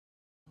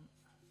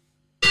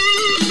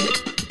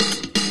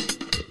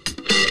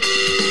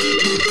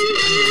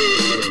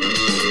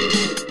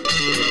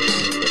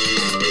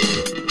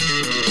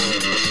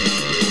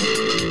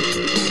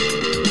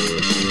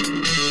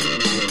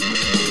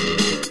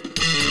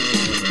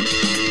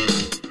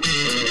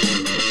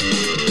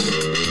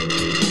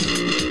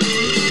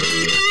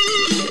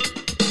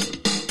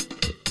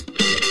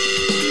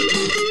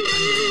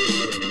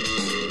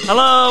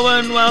Hello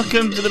and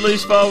welcome to the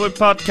Loose Forward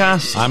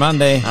podcast. I'm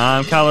Andy.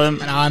 I'm Callum.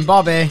 And I'm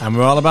Bobby. And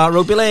we're all about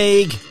rugby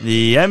league.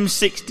 The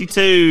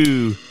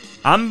M62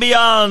 and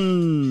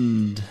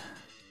beyond.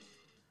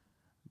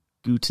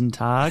 Guten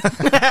Tag.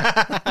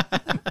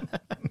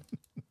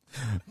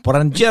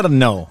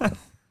 Buongiorno.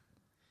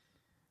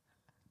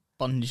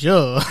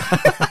 Bonjour.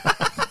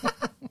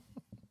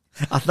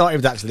 I thought he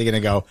was actually going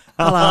to go,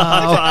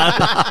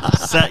 hello.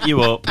 Set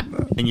you up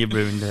and you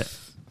ruined it.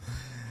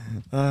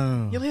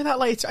 Oh. You'll hear that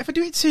later. If I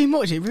do it too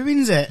much, it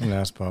ruins it. Yeah,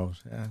 I suppose.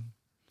 Yeah.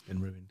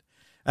 Been ruined.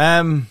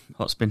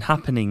 What's been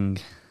happening?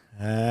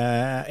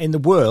 In the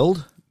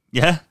world,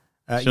 Yeah?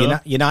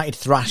 Sure. United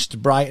thrashed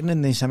Brighton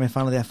in the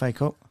semi-final of the FA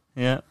Cup.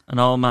 Yeah, an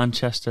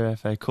all-Manchester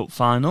FA Cup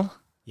final.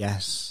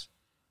 Yes.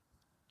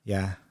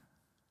 Yeah.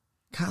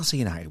 Can't see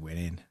United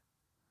winning.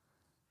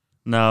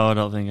 No, I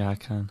don't think I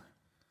can.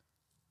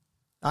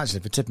 Actually,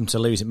 if I tip them to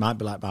lose, it might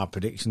be like our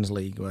predictions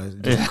league where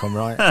it doesn't come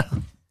right.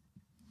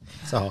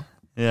 So,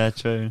 Yeah,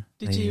 true.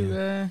 Did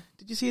you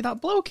see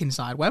that bloke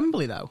inside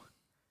Wembley though,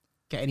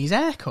 getting his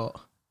hair cut?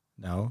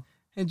 no.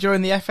 And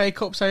during the FA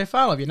Cup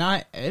semi-final of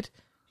United,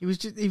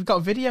 he got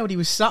a video and he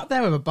was sat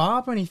there with a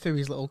barber and he threw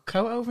his little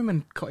coat over him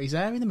and cut his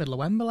hair in the middle of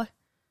Wembley.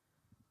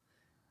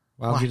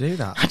 Why would you do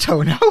that? I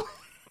don't know.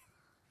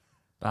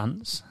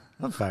 Bants.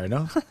 Not fair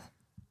enough.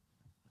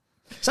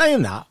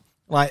 Saying that,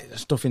 like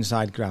stuff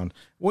inside ground,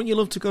 wouldn't you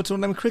love to go to one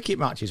of them cricket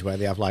matches where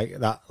they have like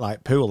that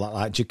like pool, that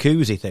like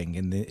jacuzzi thing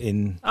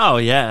in? Oh,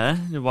 yeah.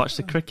 You watch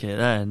the cricket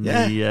there in,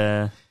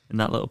 in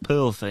that little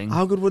pool thing.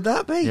 How good would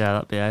that be? Yeah,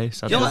 that'd be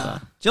ace. I'd Do you, love like,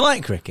 that. do you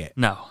like cricket?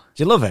 No.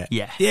 Do you love it?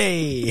 Yeah.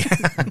 Yay!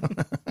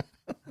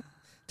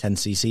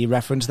 10cc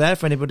reference there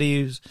for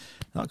anybody who's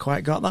not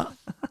quite got that.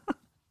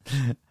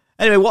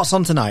 Anyway, what's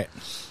on tonight?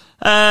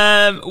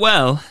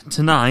 Well,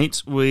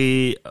 tonight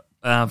we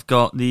have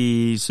got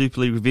the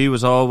Super League review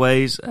as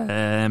always.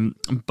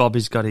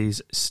 Bobby's got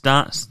his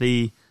stats,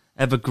 the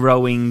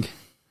ever-growing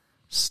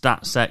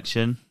stat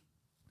section.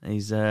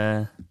 He's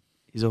up.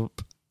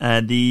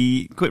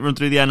 The quick run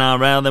through the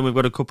NRL. Then we've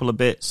got a couple of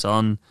bits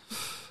on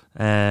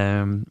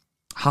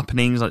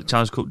happenings like the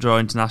Challenge Cup draw,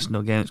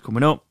 international games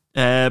coming up.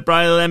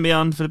 Bridal and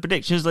beyond for the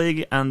Predictions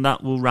League, and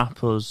that will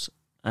wrap us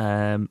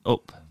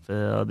up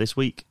for this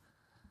week.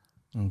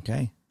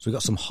 Okay, so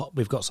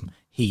we've got some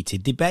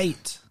heated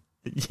debate.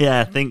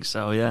 Yeah, I think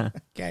so. Yeah.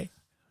 Okay,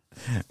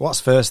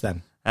 what's first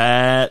then?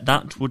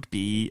 That would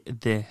be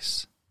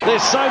this.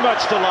 There's so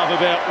much to love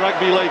about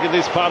rugby league in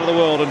this part of the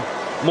world, and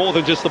more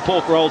than just the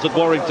pork rolls at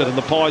Warrington and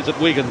the pies at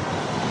Wigan.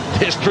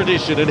 There's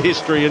tradition and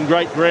history and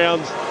great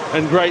grounds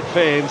and great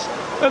fans,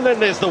 and then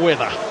there's the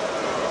weather.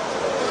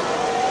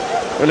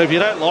 And if you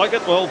don't like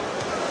it, well,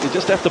 you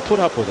just have to put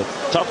up with it.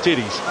 Tough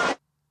titties.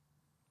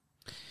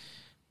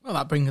 Well,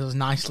 that brings us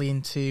nicely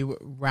into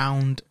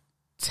round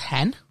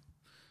 10.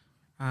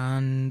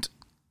 And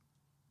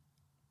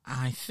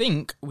I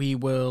think we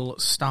will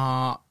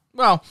start...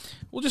 Well,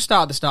 we'll just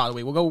start at the start of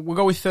the week. We'll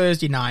go with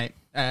Thursday night.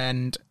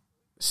 And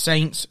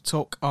Saints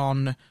took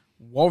on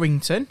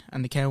Warrington,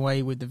 and they came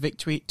away with the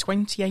victory,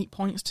 28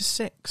 points to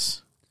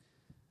 6.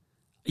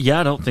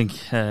 Yeah, I don't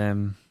think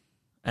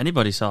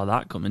anybody saw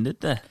that coming, did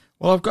they?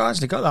 Well, I've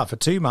actually got that for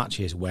 2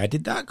 matches. Where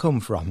did that come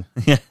from?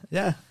 Yeah.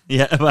 Yeah.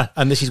 Yeah, well,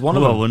 And this is one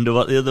of them. I wonder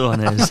what the other one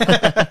is.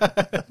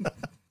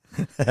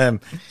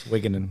 It's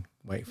Wigan and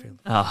Wakefield.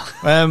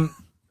 Oh.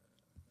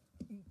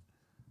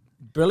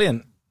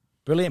 Brilliant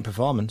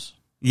performance.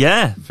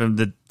 Yeah, from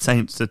the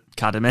Saints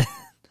Academy.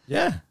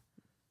 Yeah.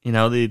 You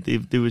know,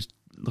 they was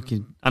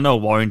looking... I know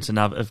Warrington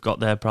have got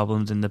their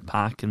problems in the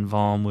pack, and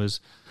Vaughan was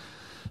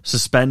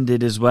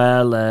suspended as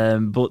well.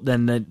 But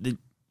then they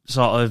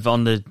sort of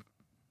on the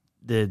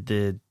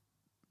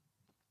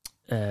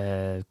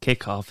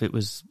kickoff, it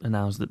was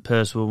announced that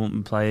Percival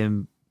wouldn't be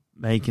playing,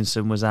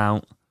 Makinson was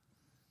out.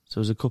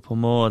 So there's a couple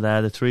more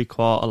there. The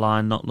 3/4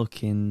 line not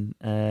looking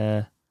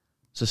so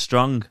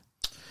strong.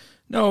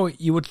 No,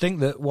 you would think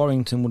that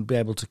Warrington would be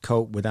able to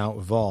cope without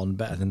Vaughan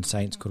better than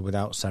Saints could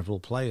without several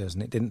players,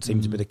 and it didn't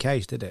seem to be the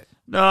case, did it?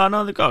 No, I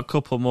know they've got a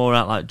couple more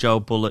out, like Joe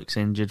Bullock's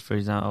injured, for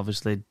example.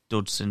 Obviously,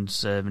 Dudson's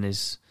serving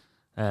his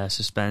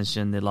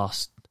suspension. They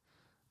lost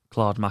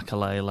Claude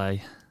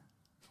Makalele,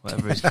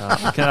 whatever he's called.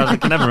 I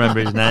can never remember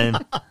his name.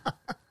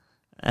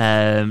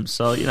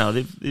 So, you know,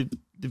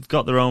 they've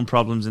got their own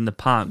problems in the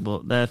pack,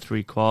 but their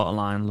 3/4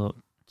 line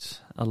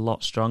looked a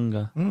lot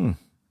stronger.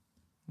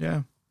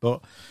 Yeah,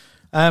 but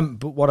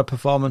what a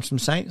performance from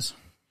Saints.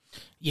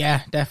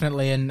 Yeah,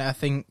 definitely. And I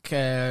think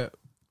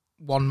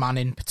one man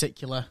in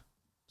particular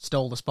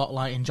stole the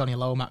spotlight in Johnny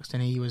Lomax,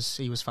 and he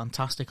was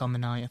fantastic on the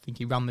night. I think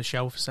he ran the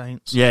show for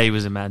Saints. Yeah, he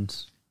was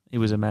immense.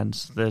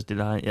 Thursday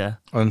night, yeah.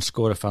 And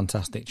scored a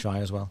fantastic try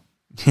as well.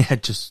 Yeah,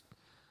 it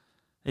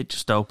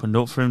just opened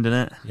up for him,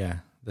 didn't it? Yeah,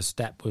 the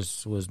step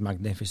was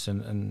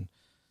magnificent,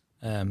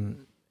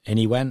 and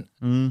he went.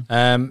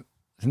 I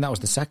think that was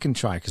the second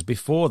try, because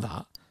before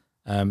that,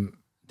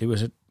 there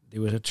was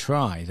a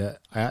try that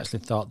I actually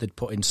thought they'd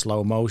put in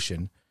slow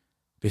motion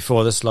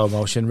before the slow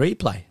motion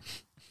replay.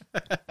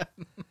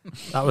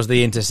 That was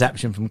the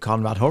interception from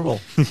Conrad Hurrell.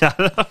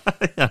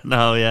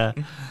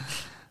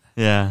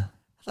 Yeah.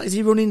 Is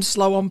he running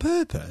slow on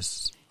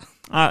purpose?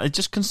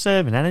 Just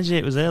conserving energy.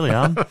 It was early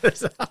on.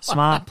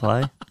 Smart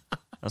play.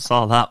 That's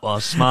all that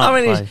was.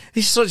 Smart play.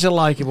 He's such a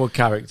likeable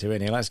character,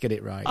 isn't he? Let's get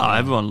it right. Oh,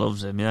 everyone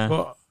loves him, yeah.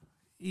 But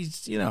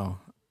he's,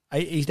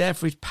 he's there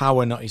for his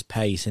power, not his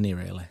pace, isn't he,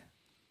 really?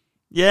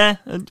 Yeah,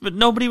 but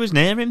nobody was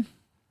near him.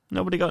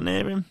 Nobody got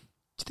near him.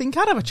 Do you think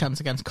I'd have a chance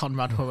against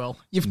Conrad Hurrell?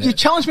 You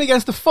challenged me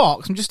against the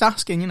Fox. I'm just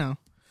asking,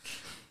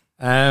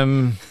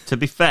 To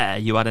be fair,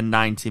 you had a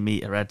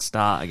 90-metre head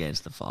start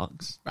against the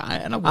Fox. Right,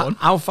 and I won.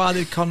 How far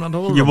did Conrad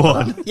Hurrell You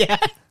run? won. Yeah.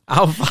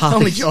 How far?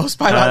 Only just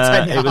by about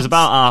 10 yards. It was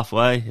about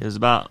halfway. It was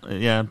about,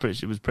 I'm pretty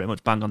sure it was pretty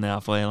much bang on the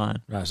halfway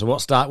line. Right, so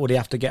what start would he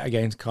have to get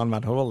against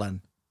Conrad Hurrell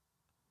then?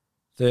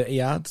 30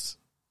 yards?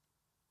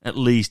 At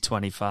least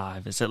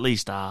 25. It's at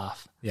least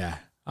half. Yeah,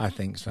 I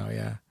think so,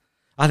 yeah.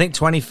 I think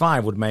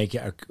 25 would make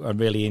it a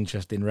really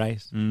interesting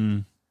race.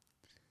 Mm.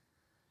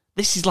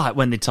 This is like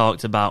when they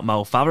talked about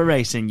Mo Farah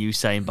racing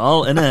Usain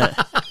Bolt, isn't it?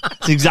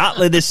 It's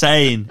exactly the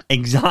same.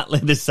 Exactly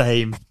the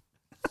same.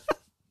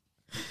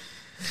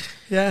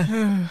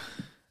 Yeah.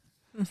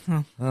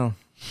 Oh.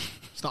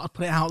 Just thought I'd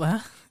put it out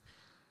there.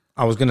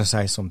 I was going to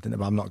say something,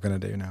 but I'm not going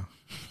to do now.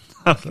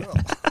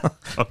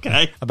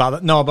 Okay.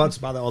 About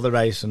the other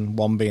race and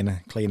one being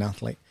a clean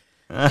athlete.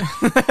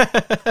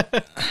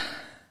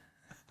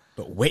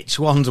 But which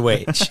one's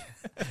which?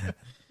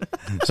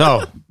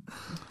 So,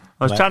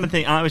 I was trying to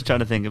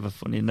think of a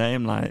funny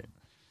name, like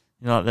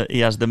that he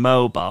has the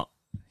Mobot.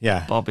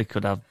 Yeah. Bobby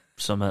could have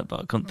something,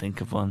 but I couldn't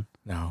think of one.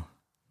 No,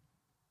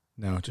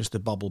 just the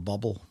bobble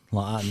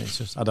like that, and it's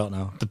just I don't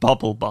know. The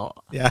Bobble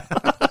Bot. Yeah.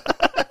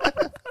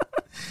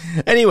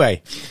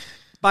 Anyway,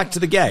 back to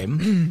the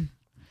game,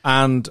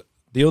 and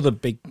the other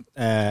big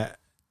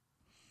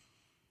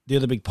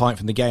point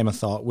from the game I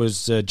thought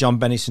was John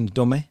Bennison's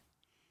dummy.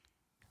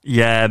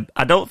 Yeah,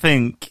 I don't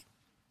think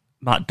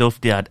Matt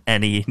Duffy had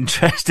any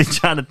interest in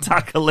trying to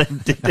tackle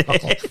him, did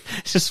he?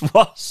 Just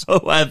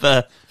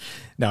whatsoever.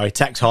 No, he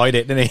Tex Hoyed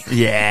it, didn't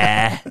he?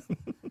 Yeah.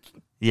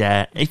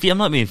 Yeah. I'm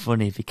not being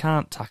funny, if you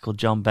can't tackle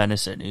John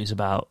Bennison, who's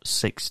about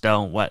 6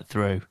 stone wet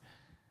through,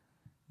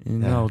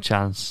 no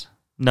chance.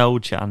 No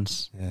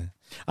chance. Yeah.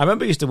 I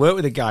remember I used to work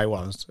with a guy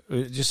once.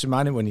 It just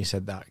reminded me when you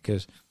said that,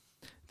 because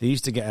we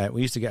used to get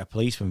a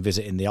policeman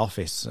visiting the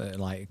office,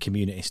 like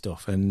community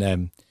stuff, and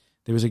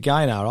there was a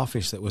guy in our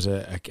office that was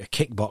a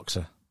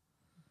kickboxer.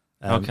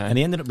 Okay. And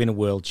he ended up being a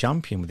world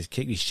champion with his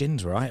kick. His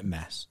shins were right a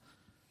mess.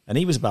 And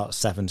he was about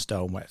 7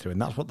 stone wet through.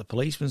 And that's what the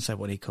policeman said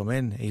when he come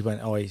in. He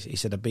went, he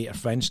said, I beat a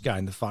French guy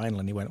in the final.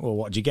 And he went, well,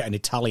 what, did you get an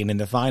Italian in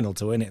the final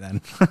to win it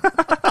then?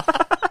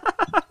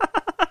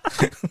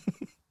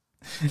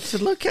 He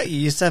said, look at you,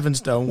 you're 7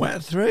 stone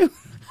wet through.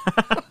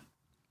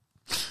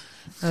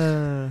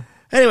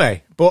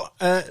 Anyway, but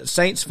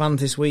Saints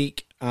fans this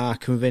week are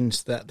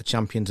convinced that the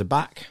champions are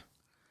back.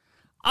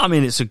 I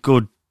mean, it's a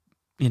good,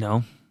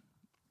 it's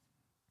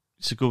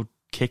a good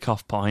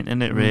kick-off point,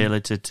 isn't it, really,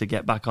 to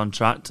get back on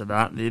track to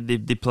that.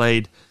 They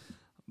played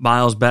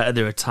miles better.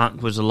 Their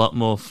attack was a lot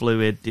more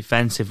fluid.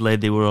 Defensively,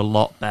 they were a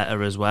lot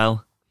better as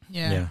well.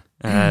 Yeah.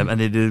 And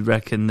they do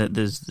reckon that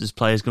there's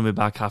players going to be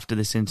back after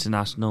this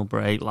international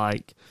break,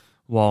 like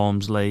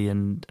Walmsley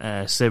and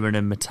Siren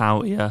and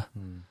Matautia.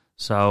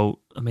 So,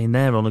 I mean,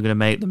 they're only going to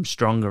make them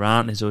stronger,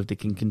 aren't they? So if they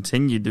can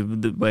continue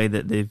the way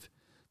that they've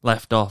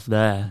left off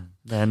there,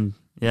 then,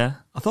 yeah.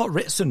 I thought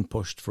Ritson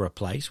pushed for a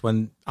place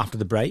after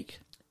the break.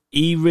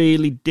 He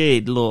really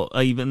did. Look,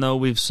 even though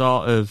we've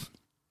sort of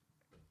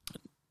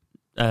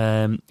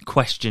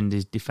questioned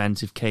his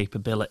defensive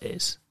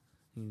capabilities,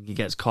 he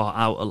gets caught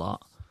out a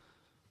lot.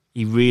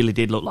 He really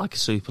did look like a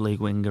Super League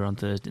winger on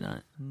Thursday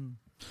night.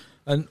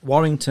 And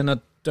Warrington, I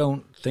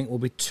don't think will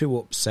be too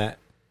upset,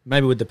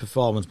 maybe with the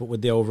performance, but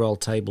with the overall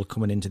table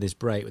coming into this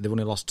break. They've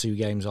only lost 2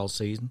 games all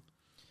season.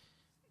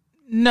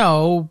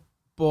 No,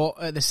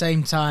 but at the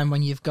same time,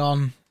 when you've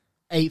gone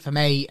 8 from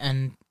 8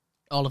 and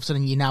all of a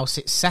sudden you now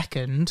sit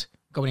second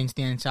going into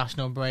the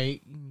international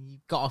break,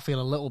 you've got to feel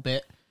a little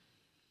bit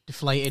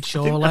deflated,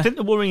 surely. I think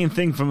the worrying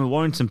thing from a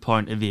Warrington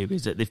point of view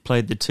is that they've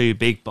played the 2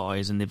 big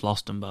boys and they've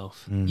lost them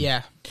both.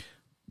 Yeah.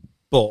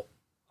 But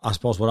I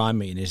suppose what I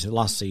mean is that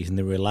last season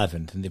they were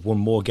 11th and they've won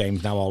more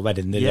games now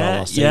already than they did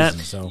last season.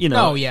 So. Of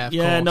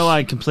course. No,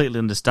 I completely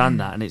understand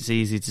that, and it's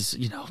easy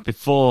to,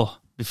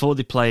 before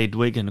they played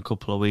Wigan a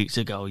couple of weeks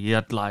ago, you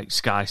had like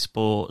Sky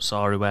Sports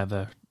or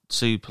whoever,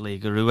 Super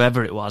League or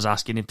whoever it was,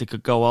 asking if they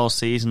could go all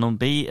season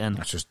unbeaten.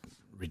 That's just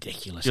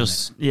ridiculous,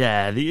 isn't it?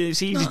 Yeah,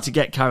 it's easy to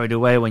get carried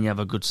away when you have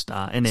a good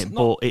start, isn't it?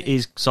 But it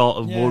is sort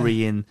of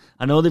worrying.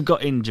 I know they've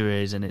got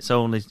injuries and it's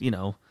only,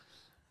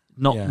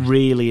 not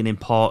really an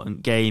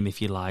important game,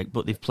 if you like,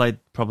 but they've played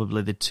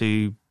probably the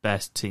 2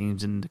 best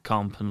teams in the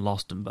comp and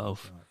lost them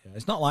both. Right, yeah.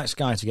 It's not like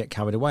Sky to get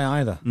carried away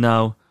either.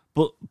 No,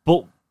 but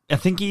I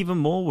think even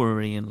more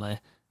worryingly,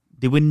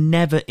 they were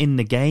never in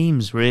the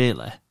games,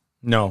 really.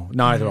 No,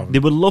 neither of them. They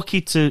were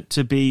lucky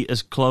to be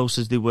as close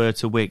as they were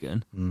to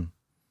Wigan,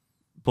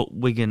 but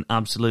Wigan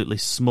absolutely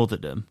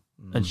smothered them.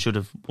 and should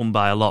have won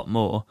by a lot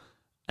more.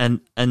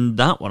 And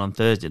that one on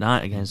Thursday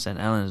night against St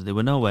Helens, they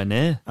were nowhere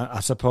near. I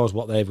suppose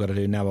what they've got to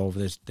do now over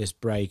this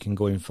break and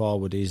going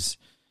forward is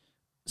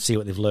see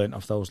what they've learnt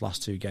off those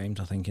last 2 games,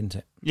 I think, isn't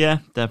it? Yeah,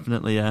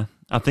 definitely, yeah.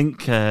 I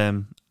think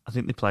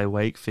they play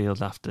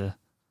Wakefield after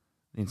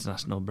the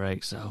international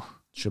break, so...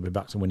 Should be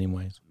back to winning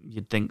ways.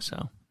 You'd think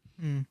so.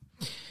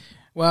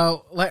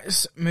 Well,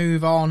 let's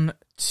move on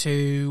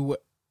to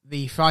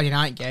the Friday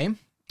night game.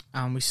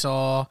 And we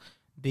saw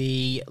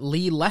the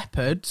Lee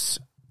Leopards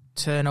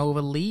turn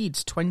over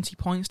Leeds 20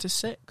 points to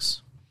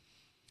 6.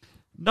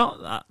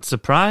 Not that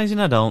surprising,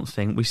 I don't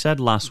think. We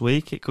said last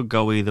week it could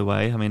go either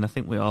way. I mean, I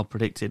think we all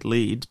predicted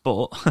Leeds,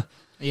 but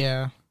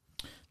yeah,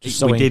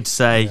 we did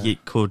say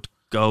it could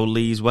go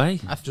Leeds'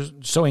 way. Just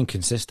so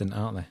inconsistent,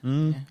 aren't they?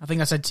 Yeah. I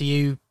think I said to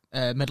you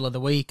middle of the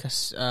week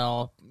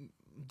or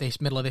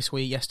middle of this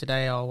week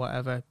yesterday or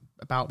whatever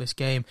about this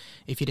game.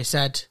 If you'd have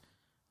said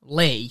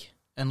Lee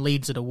and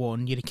Leeds had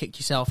won, you'd have kicked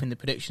yourself in the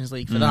predictions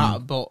league for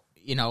that. But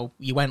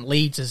you went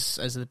Leeds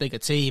as the bigger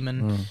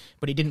team,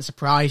 but it didn't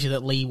surprise you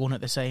that Lee won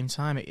at the same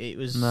time. It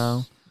was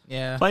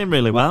playing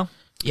really well.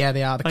 Yeah,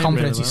 they are. The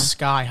confidence is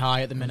sky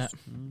high at the minute.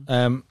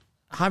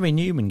 Harry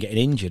Newman getting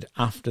injured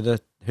after the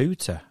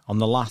hooter on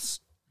the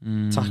last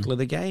tackle of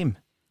the game.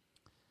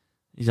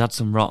 He's had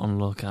some rotten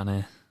luck, hasn't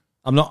he?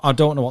 I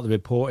don't know what the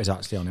report is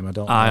actually on him. I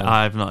don't know.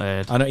 I've not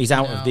heard. I know he's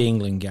out of the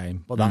England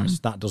game, but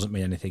that doesn't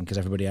mean anything because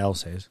everybody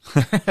else is.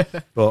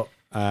 But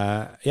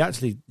he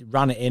actually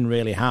ran it in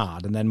really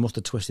hard and then must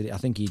have twisted it. I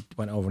think he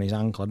went over on his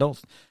ankle. I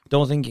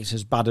don't think it's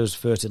as bad as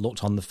first it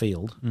looked on the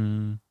field.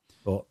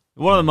 But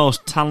one of the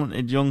most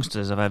talented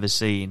youngsters I've ever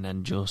seen,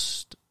 and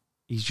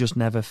he's just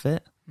never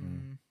fit.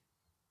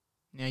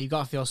 Yeah, you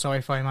got to feel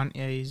sorry for him, haven't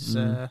you? He's.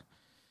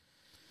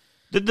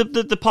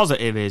 The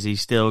positive is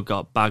he's still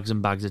got bags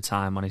and bags of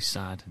time on his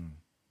side.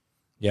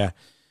 Yeah.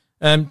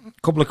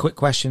 Couple of quick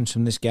questions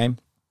from this game.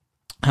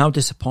 How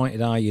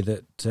disappointed are you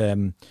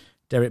that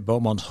Derek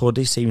Beaumont's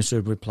hoodie seems to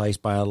have been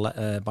replaced by a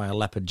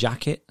leopard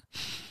jacket?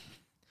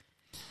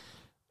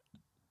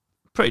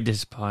 Pretty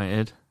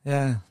disappointed.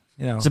 Yeah.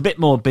 It's a bit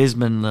more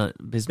businessman.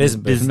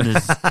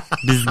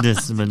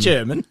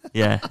 German.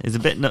 Yeah, it's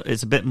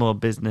a bit more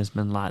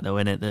businessman-like though,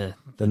 isn't it?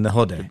 Than the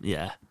hoodie.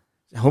 Yeah.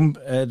 Got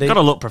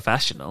to look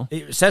professional.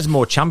 It says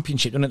more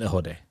championship, doesn't it, the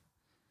hoodie?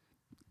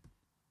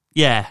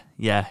 Yeah.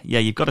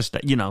 You've got to stay,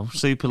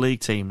 Super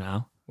League team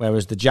now.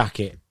 Whereas the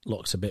jacket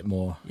looks a bit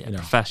more,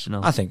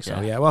 professional. I think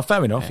so. Yeah. Well,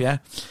 fair enough. Yeah.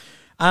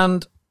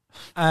 And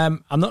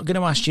I'm not going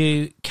to ask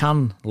you,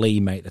 can Lee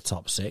make the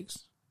top 6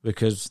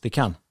 because they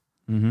can.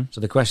 Mm-hmm.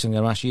 So the question I'm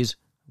going to ask you is,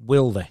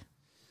 will they?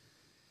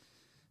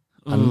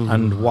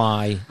 And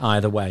why?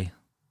 Either way.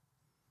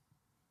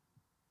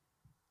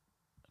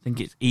 I think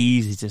it's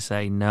easy to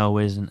say no,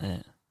 isn't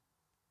it?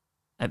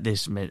 At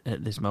this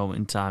moment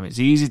in time, it's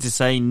easy to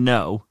say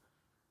no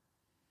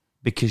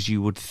because you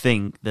would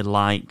think the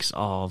likes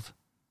of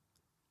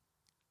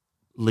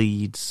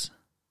Leeds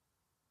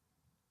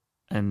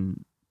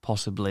and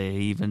possibly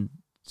even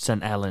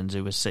St Helens,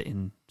 who are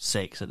sitting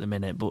 6 at the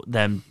minute, but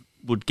them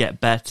would get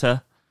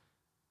better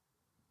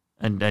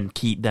and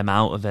keep them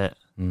out of it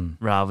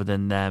rather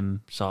than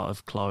them sort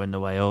of clawing their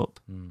way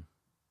up.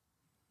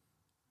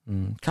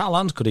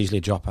 Catalans could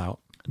easily drop out.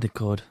 They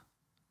could.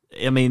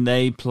 I mean,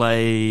 they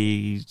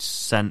play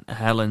St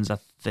Helens, I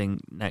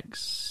think,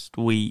 next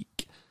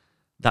week.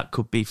 That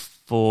could be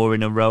 4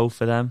 in a row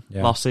for them,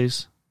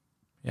 losses.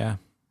 Yeah.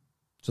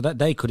 So that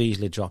they could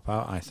easily drop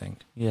out, I think.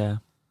 Yeah.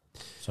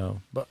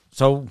 So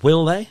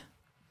will they?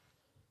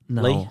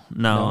 No. Lee?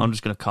 No, I'm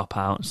just going to cop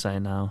out and say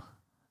no.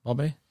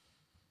 Bobby?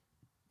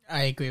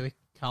 I agree with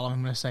Callum.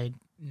 I'm going to say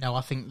no.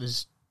 I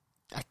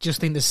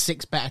just think there's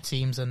 6 better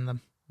teams than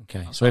them.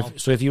 Okay, so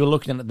if you were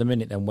looking at the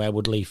minute, then where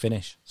would Lee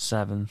finish?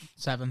 7th.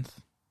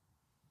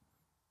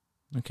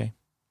 Okay.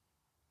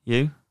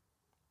 You?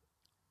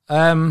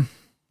 I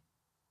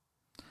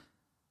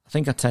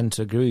think I tend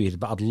to agree with you,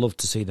 but I'd love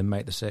to see them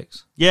make the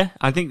 6. Yeah,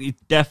 I think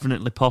it's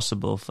definitely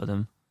possible for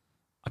them.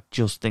 I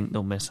just think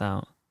they'll miss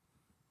out.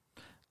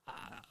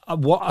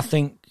 What I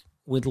think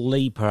with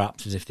Lee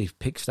perhaps is if they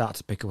start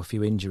to pick up a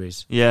few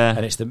injuries. Yeah,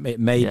 and it's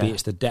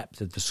the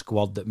depth of the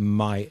squad that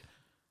might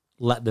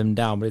let them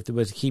down. But if they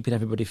were keeping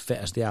everybody fit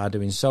as they are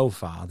doing so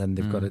far, then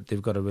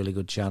they've got a really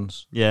good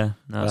chance. Yeah,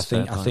 I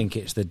think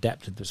it's the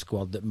depth of the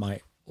squad that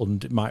might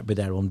be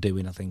their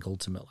undoing. I think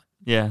ultimately.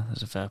 Yeah,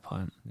 that's a fair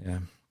point. Yeah,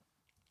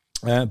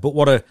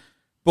 but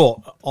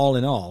all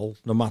in all,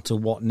 no matter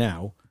what,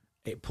 now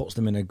it puts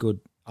them in a good.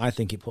 I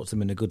think it puts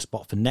them in a good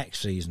spot for next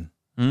season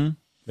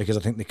because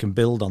I think they can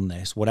build on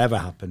this. Whatever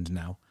happens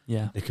now,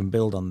 they can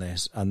build on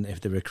this, and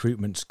if the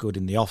recruitment's good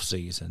in the off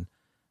season,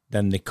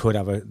 then they could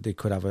have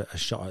a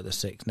shot at the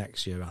 6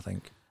 next year, I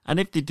think. And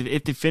if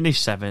they finish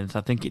 7th,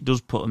 I think it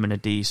does put them in a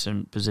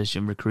decent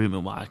position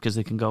recruitment wise because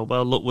they can go,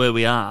 well, look where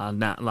we are.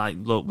 Now,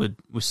 look,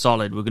 we're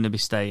solid. We're going to be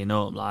staying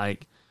up.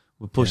 Like,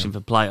 we're pushing for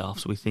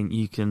playoffs. We think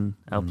you can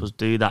help us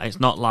do that. It's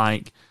not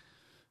like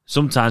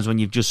sometimes when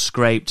you've just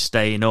scraped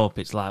staying up,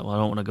 it's like, well, I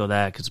don't want to go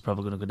there because it's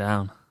probably going to go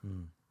down.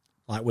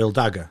 Like Will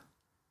Dagger.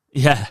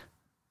 Yeah.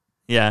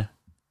 Yeah.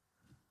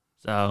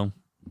 So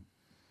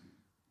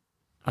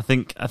I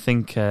think,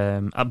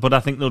 but I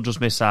think they'll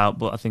just miss out.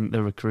 But I think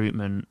the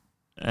recruitment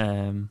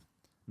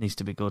needs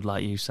to be good,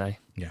 like you say.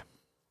 Yeah.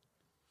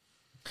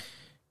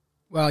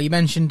 Well, you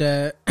mentioned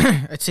a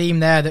team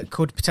there that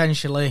could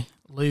potentially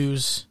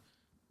lose,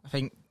 I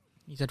think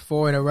you said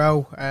 4 in a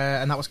row,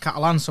 and that was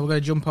Catalan, so we're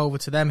going to jump over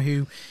to them,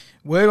 who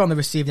were on the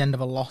receiving end of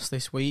a loss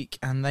this week,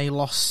 and they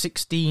lost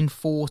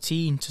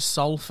 16-14 to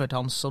Salford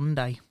on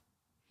Sunday.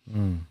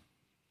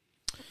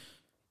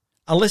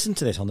 I listened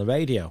to this on the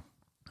radio.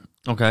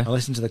 Okay. I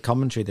listened to the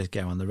commentary of this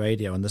game on the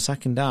radio, and the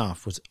second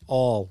half was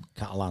all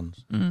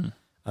Catalans.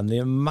 And the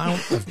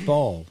amount of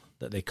ball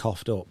that they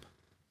coughed up,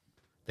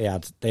 they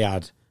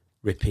had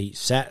repeat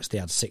sets, they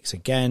had 6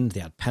 again, they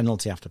had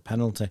penalty after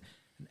penalty,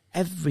 and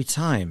every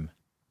time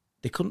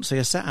they couldn't see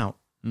a set out.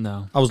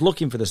 No. I was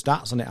looking for the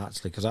stats on it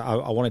actually because I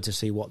wanted to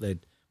see what they'd,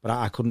 but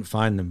I couldn't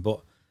find them.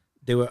 But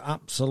they were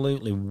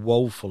absolutely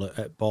woeful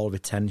at ball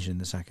retention in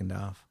the second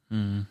half,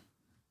 and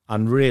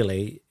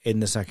really in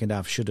the second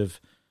half should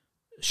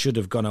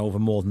have gone over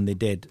more than they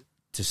did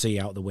to see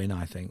out the win.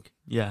 I think,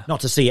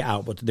 not to see it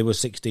out, but they were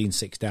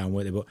 16-6 down,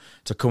 weren't they? But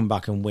to come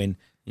back and win,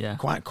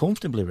 quite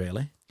comfortably,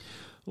 really.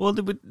 Well,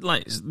 they would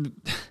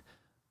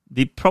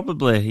they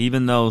probably,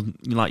 even though,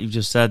 like you've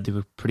just said, they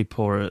were pretty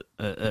poor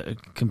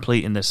at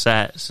completing the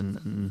sets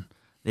and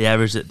the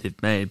errors that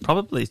they've made,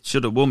 probably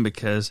should have won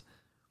because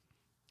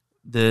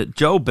the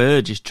Joe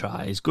Burgess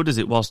try, as good as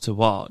it was to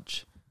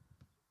watch,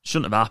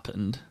 shouldn't have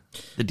happened.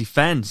 The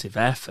defensive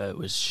effort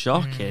was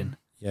shocking.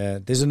 Yeah,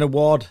 there's an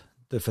award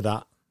for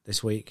that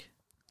this week.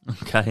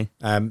 Okay.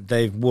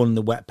 They've won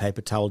the wet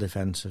paper towel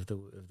defence of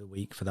the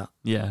week for that.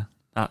 Yeah,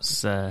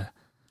 that's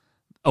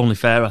only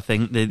fair, I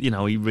think.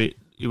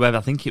 Whoever,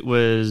 I think it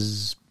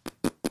was...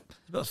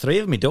 About 3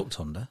 of them he ducked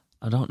under.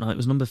 I don't know, it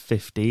was number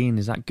 15.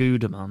 Is that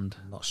Gudemand?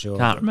 I'm not sure.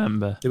 Can't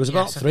remember. There was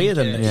about 3 of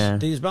them. Yeah.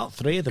 There was about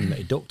 3 of them that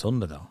he ducked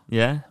under, though.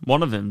 Yeah,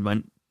 one of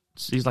them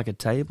he's like a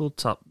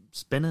tabletop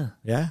spinner.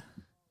 Yeah.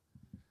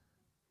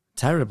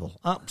 Terrible.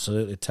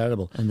 Absolutely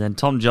terrible. And then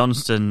Tom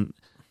Johnston...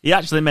 He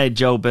actually made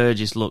Joe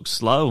Burgess look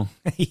slow.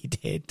 He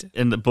did.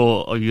 In the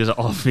ball, he was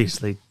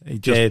obviously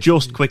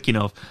just quick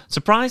enough.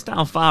 Surprised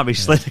how far he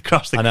slid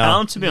across the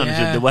ground, to be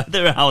honest with the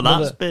weather, how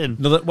that's been.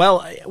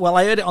 Well,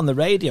 I heard it on the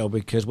radio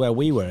because where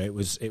we were, it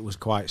was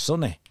quite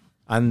sunny.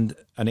 And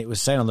it was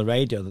saying on the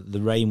radio that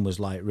the rain was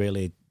like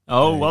really...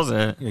 Oh, was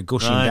it?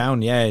 Gushing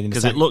down, yeah.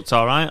 Because it looked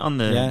all right on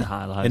the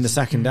highlights. In the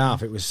second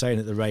half, it was saying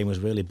that the rain was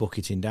really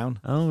bucketing down.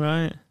 Oh,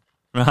 right.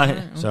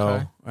 Right.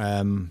 So...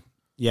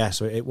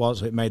 so it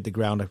was. It made the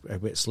ground a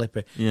bit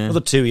slippy. Yeah. Another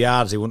 2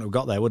 yards, he wouldn't have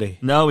got there, would he?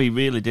 No, he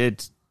really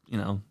did.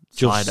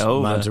 Slide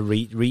over. Managed to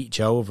reach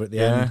over at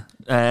the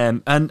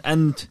end.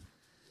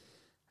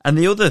 And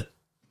the other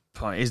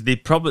point is they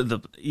probably,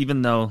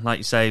 even though, like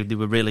you say, they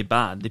were really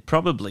bad, they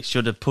probably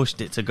should have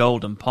pushed it to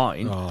golden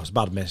point. Oh, it's a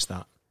bad miss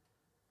that.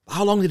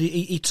 How long did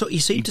he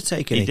seemed to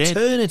take an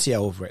eternity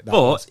over it.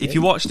 But if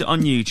you watched it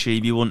on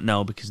YouTube, you wouldn't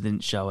know because they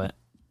didn't show it.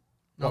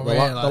 Not the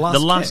really. the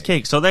last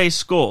kick. So they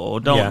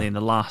scored, don't they, in the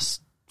last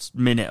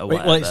minute or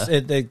whatever. Well,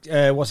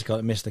 it's what's he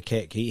called? Missed the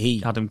kick.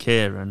 He Adam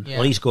Kieran.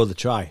 Well, he scored the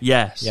try.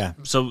 Yes. Yeah.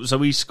 So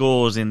he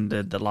scores in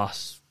the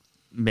last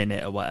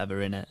minute or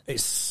whatever in it.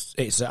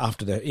 It's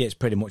after it's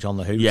pretty much on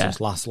the hoops. Yeah. It's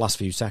last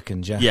few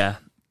seconds. Yeah.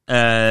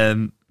 Yeah.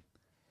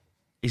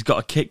 He's got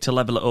a kick to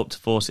level it up to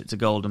force it to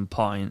golden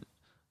point.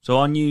 So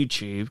on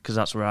YouTube, because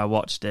that's where I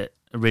watched it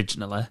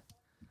originally,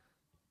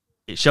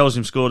 it shows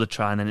him scored a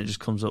try and then it just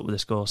comes up with a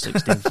score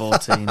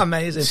 16-14.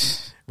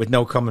 Amazing. With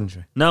no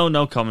commentary.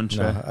 No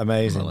commentary. No,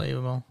 amazing.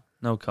 Unbelievable.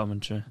 No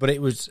commentary. But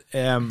it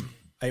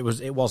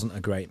wasn't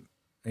a great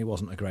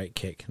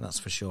kick, that's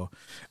for sure.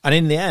 And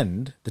in the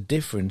end, the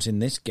difference in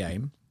this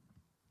game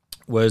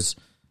was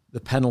the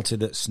penalty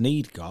that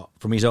Sneed got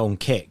from his own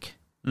kick.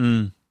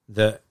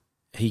 That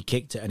he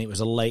kicked it and it was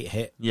a late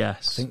hit.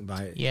 Yes. I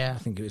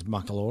think it was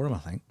McAlorum, I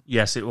think.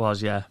 Yes, it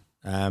was, yeah.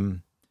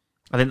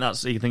 I think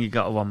you think he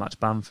got a 1-match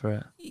ban for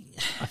it.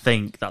 I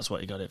think that's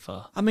what he got it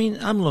for. I mean,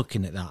 I'm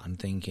looking at that and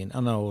thinking,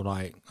 I know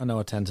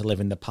I tend to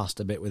live in the past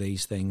a bit with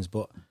these things,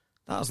 but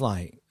that's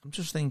like, I'm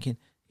just thinking,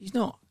 he's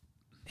not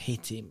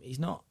hit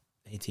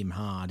him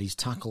hard, he's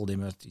tackled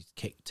him, he's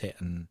kicked it.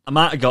 And I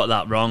might have got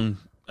that wrong.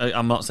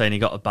 I'm not saying he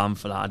got a ban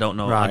for that, I don't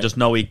know. Right. I just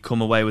know he'd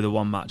come away with a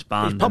 1-match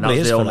ban, and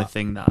that's the only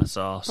thing that I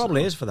saw.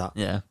 Probably is for that.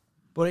 Yeah.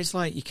 But it's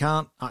like, you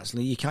can't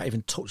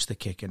even touch the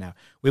kicker now.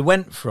 We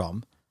went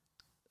from...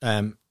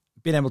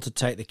 being able to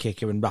take the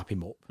kicker and wrap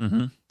him up.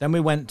 Mm-hmm. Then we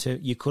went to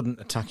you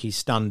couldn't attack his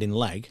standing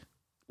leg.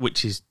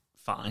 Which is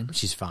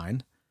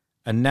fine.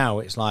 And now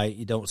it's like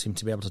you don't seem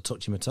to be able to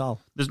touch him at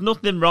all. There's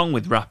nothing wrong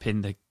with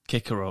wrapping the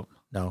kicker up.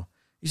 No.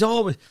 He's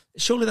always...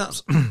 Surely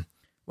that's...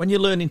 when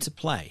you're learning to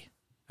play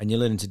and you're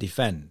learning to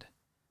defend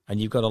and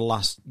you've got a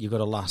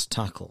last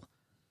tackle,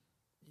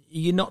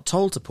 you're not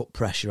told to put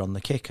pressure on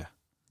the kicker.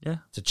 Yeah.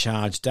 To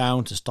charge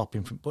down, to stop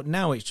him from... But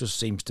now it just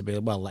seems to be,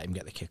 well, let him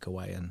get the kick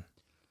away and...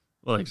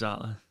 Well,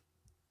 exactly.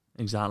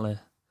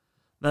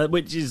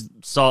 Which is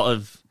sort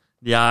of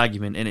the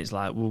argument, and it's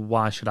like, well,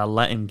 why should I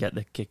let him get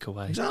the kick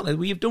away? Exactly.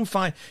 Well, you've done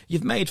 5.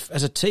 You've made,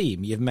 as a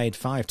team, you've made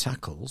 5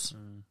 tackles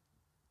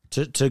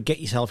to get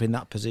yourself in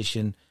that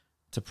position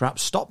to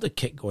perhaps stop the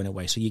kick going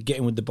away. So you're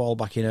getting with the ball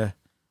back in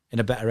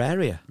a better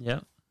area. Yeah.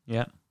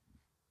 No.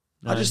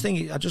 I just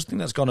think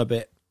that's gone a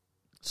bit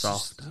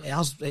soft.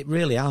 It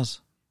really has.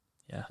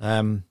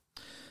 Yeah.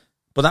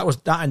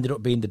 But that ended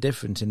up being the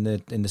difference in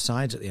the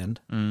sides at the end.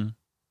 Mm.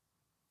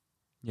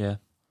 Yeah.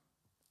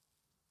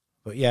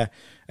 But yeah,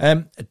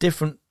 a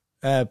different.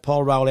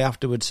 Paul Rowley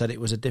afterwards said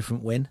it was a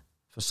different win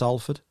for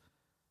Salford.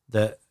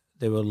 That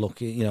they were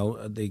lucky,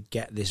 they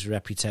get this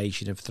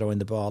reputation of throwing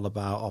the ball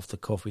about off the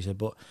cuff. He said,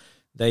 but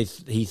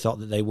he thought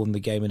that they won the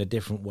game in a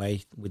different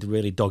way with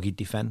really dogged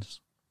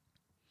defence.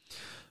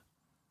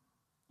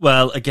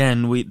 Well,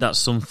 again, that's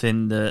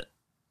something that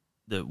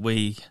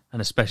we,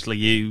 and especially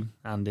you,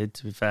 Andy,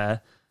 to be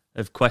fair,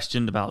 have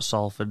questioned about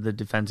Salford, the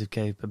defensive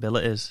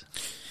capabilities.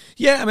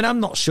 Yeah, I mean, I'm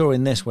not sure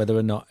in this whether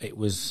or not it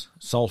was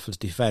Salford's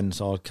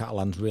defence or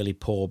Catalan's really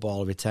poor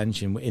ball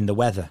retention in the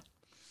weather,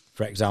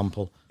 for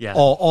example. Yeah.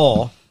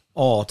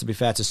 Or to be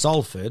fair to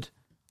Salford,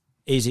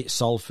 is it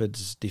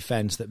Salford's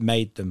defence that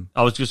made them?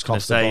 I was just going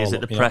to say, is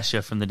it the up,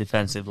 pressure from the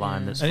defensive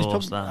line that's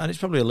forced that? And it's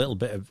probably a little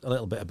bit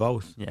of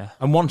both. Yeah.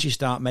 And once you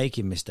start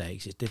making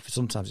mistakes,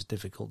 sometimes it's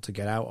difficult to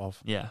get out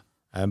of. Yeah.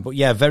 But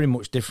yeah, very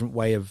much different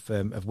way of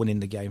winning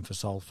the game for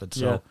Salford.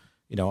 So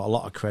a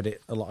lot of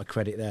credit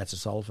there to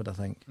Salford, I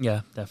think.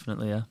 Yeah,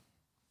 definitely. Yeah.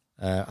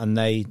 And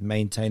they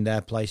maintain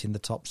their place in the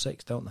top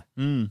 6, don't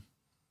they? Mm.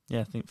 Yeah,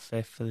 I think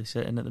 5th are they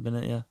sitting at the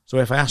minute. Yeah. So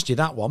if I asked you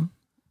that one,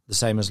 the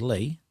same as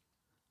Lee,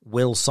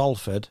 will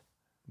Salford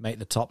make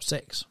the top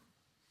 6?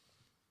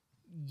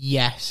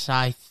 Yes,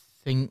 I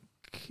think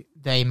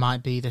they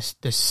might be the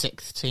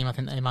 6th team. I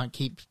think they might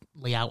keep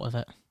Lee out of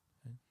it.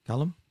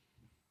 Callum?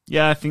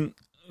 Yeah, I think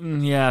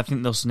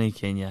they'll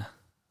sneak in. Yeah.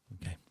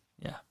 Okay.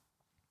 Yeah.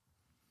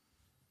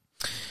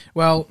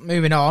 Well,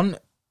 moving on,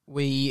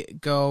 we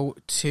go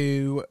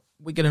to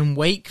Wigan and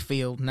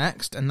Wakefield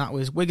next, and that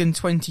was Wigan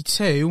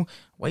 22,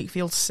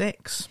 Wakefield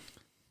 6.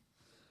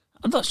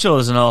 I'm not sure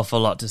there's an awful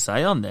lot to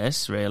say on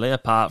this, really,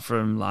 apart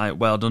from,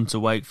 well done to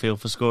Wakefield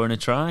for scoring a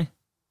try.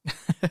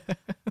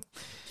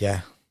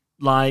 Yeah.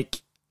 I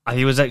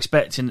was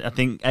expecting, I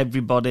think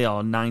everybody,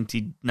 or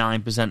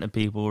 99% of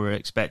people, were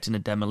expecting a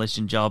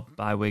demolition job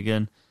by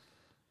Wigan,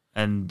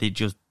 and they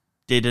just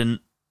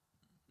didn't,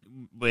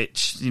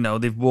 which,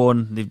 they've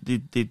won,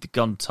 they've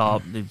gone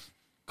top, they've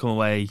come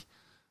away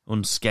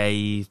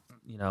unscathed,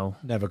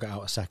 Never got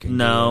out a second.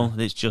 No,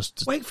 it's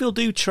just... Wakefield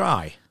do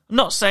try. I'm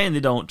not saying they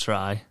don't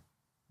try.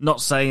 Not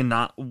saying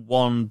that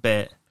one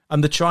bit.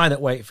 And the try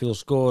that Wakefield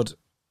scored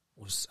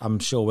was, I'm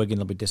sure Wigan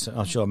will be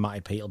I'm sure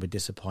Matty Pete will be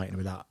disappointed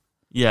with that.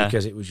 Yeah.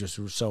 Because it was just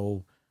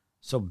so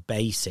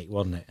basic,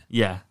 wasn't it?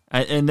 Yeah.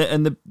 And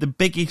the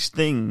biggest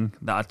thing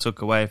that I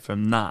took away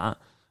from that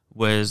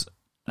was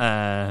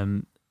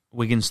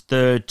Wigan's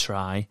third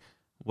try,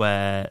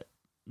 where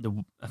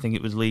I think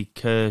it was Lee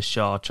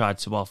Kershaw tried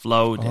to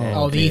offload it.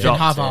 Oh, the Ethan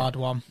Havard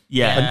one.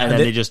 Yeah, and then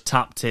they just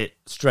tapped it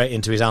straight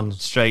into his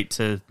hands. Straight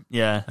to,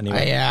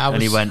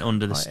 And he went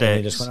under the sticks. And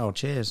he just went, oh,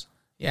 cheers.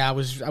 Yeah, I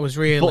was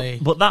really...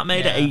 But that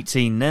made it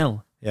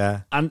 18-0.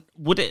 Yeah. And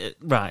would it...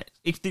 Right,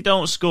 if they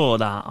don't score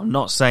that, I'm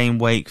not saying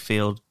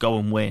Wakefield go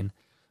and win.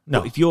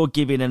 No. But if you're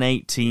giving an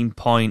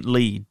 18-point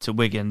lead to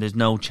Wigan, there's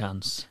no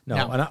chance.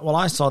 No. And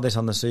I saw this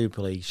on the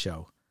Super League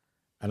show.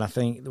 And I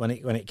think when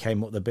it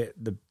came up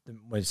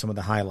with some of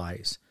the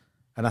highlights,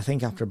 and I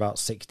think after about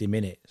 60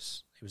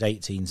 minutes, it was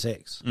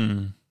 18-6.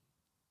 Mm.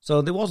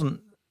 So there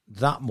wasn't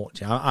that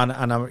much. And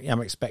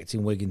I'm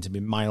expecting Wigan to be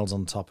miles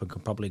on top and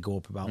could probably go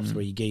up about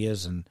 3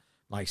 gears. And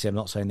like I say, I'm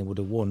not saying they would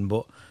have won,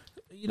 but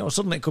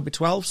suddenly it could be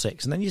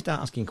 12-6, and then you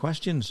start asking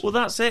questions. Well,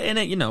 that's it,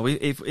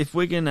 innit? If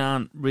Wigan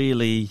aren't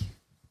really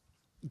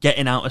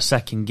getting out of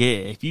second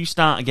gear, if you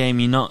start a game,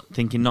 you're not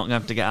thinking not going to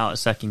have to get out of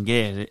second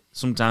gear,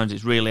 sometimes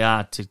it's really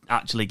hard to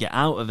actually get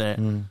out of it.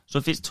 So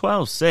if it's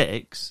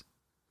 12-6,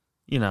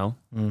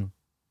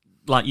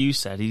 like you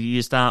said,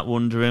 you start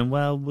wondering,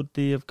 well, would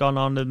they have gone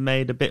on and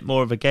made a bit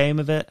more of a game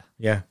of it?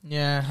 Yeah.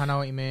 Yeah, I know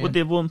what you mean. Would they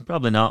have won?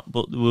 Probably not,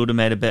 but they would have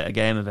made a bit of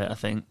game of it, I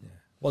think. Yeah.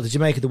 What did you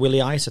make of the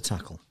Willie Isa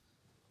tackle?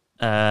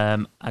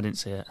 I didn't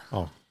see it.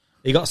 Oh.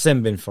 He got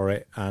Simbin for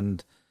it,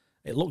 and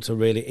it looked a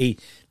really...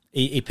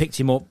 He picked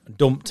him up,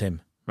 dumped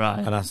him. Right.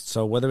 And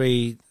so whether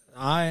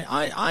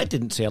I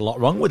didn't see a lot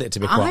wrong with it, to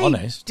be quite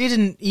honest. I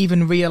didn't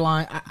even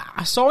realise...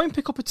 I saw him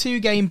pick up a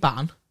 2-game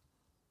ban,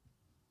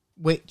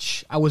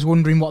 which I was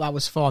wondering what that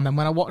was for. And then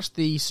when I watched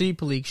the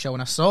Super League show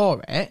and I saw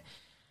it,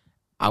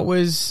 I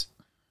was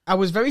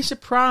very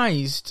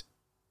surprised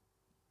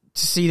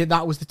to see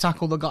that was the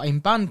tackle that got him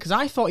banned, because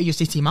I thought he just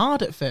hit him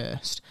hard at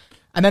first.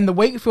 And then the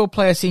Wakefield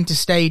player seemed to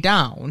stay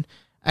down,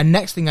 and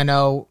next thing I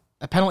know,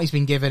 a penalty's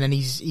been given and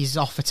he's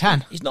off for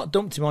 10. He's not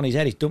dumped him on his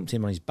head, he's dumped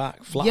him on his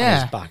back, flat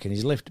on his back, and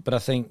he's lifted. But I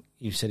think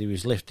you said he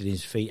was lifting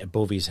his feet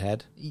above his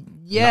head.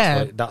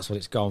 Yeah. That's what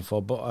it's gone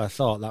for. But I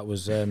thought that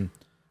was... I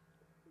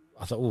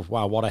thought, oh,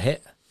 wow, what a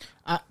hit.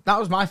 That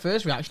was my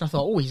first reaction. I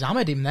thought, oh, he's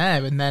hammered him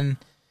there. And then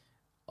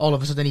all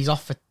of a sudden he's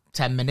off for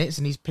 10 minutes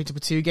and he's picked up a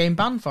 2-game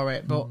ban for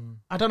it. But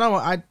I don't know.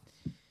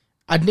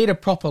 I'd need a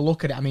proper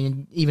look at it. I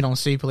mean, even on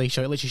Super League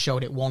Show, it literally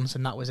showed it once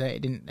and that was it.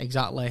 It didn't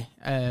exactly,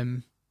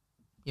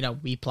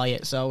 replay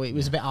it. So it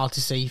was a bit hard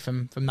to see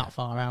from that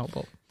far out.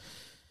 But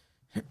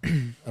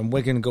and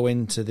we're going to go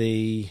into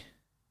the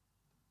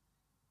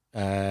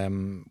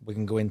international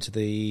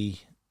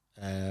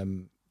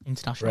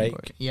break.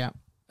 Yeah,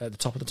 at the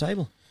top of the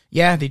table.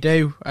 Yeah, they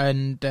do,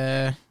 and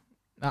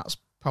that's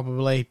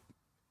probably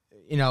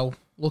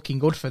looking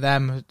good for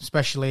them,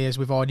 especially as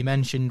we've already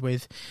mentioned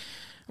with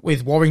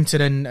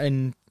Warrington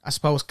and I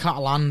suppose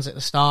Catalans at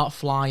the start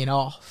flying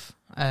off.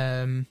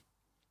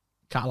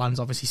 Catalans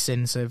obviously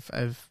since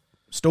have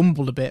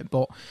stumbled a bit,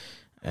 but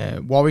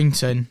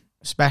Warrington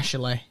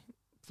especially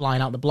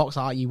flying out the blocks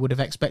like you would have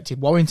expected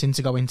Warrington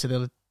to go into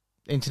the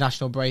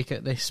international break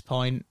at this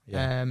point.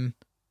 Yeah.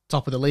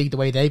 Top of the league the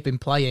way they've been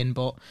playing,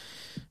 but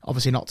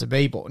obviously not to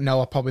be. But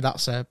no, probably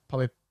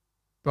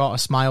brought a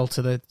smile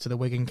to the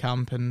Wigan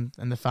camp and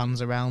the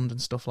fans around and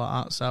stuff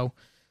like that. So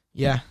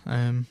yeah,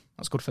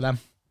 that's good for them.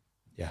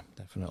 Yeah,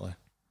 definitely.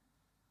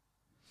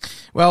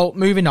 Well,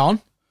 moving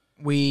on,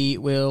 we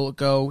will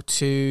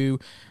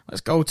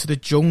let's go to the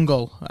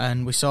jungle,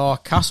 and we saw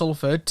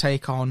Castleford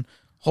take on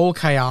Hull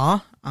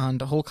KR,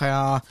 and Hull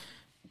KR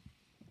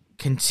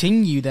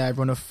continue their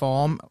run of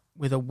form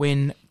with a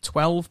win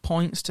 12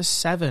 points to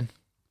 7.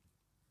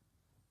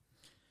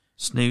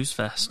 Snooze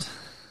fest.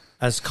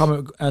 As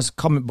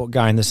comic book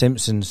guy in The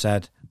Simpsons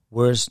said,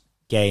 worst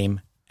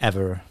game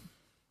ever.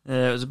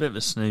 Yeah, it was a bit of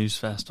a snooze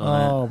fest,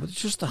 wasn't Oh, but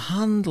it's just the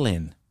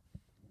handling.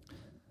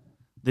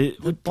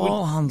 it? The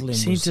ball handling. We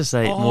seem was to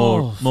say it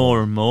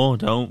more and more,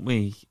 don't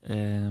we?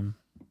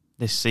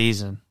 This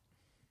season,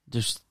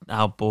 just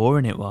how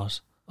boring it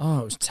was.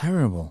 Oh, it was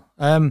terrible.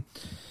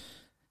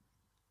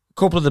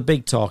 Couple of the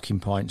big talking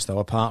points, though,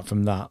 apart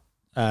from that.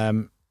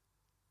 For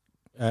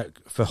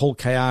Hull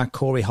KR,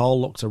 Corey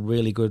Hall looked a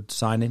really good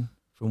signing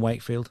from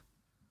Wakefield.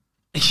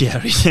 Yeah,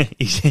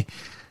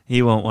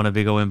 he won't want to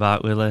be going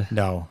back, will he?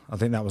 No, I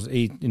think that was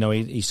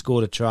he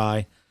scored a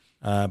try,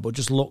 but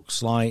just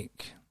looks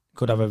like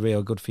could have a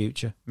real good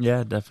future.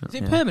 Yeah, definitely.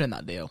 Is it permanent,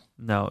 that deal?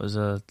 No, it was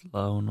a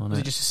loan, wasn't Was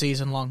it just a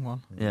season long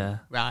one? Yeah.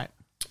 Right.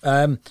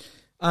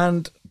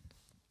 And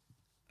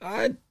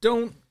I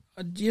don't,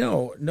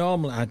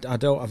 normally I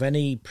don't have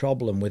any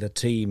problem with a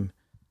team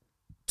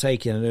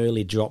taking an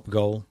early drop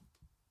goal.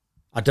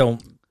 I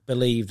don't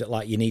believe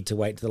that you need to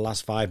wait to the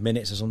last 5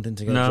 minutes or something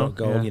to get a drop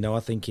goal. Yeah. I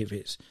think if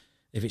it's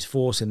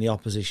forcing the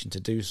opposition to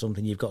do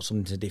something, you've got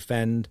something to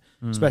defend,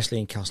 especially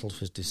in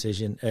Castleford's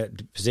position,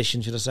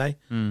 should I say?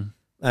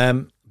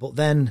 But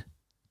then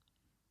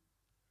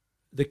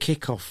the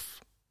kickoff,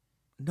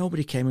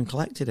 nobody came and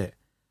collected it.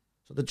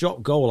 So the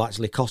drop goal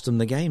actually cost them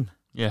the game.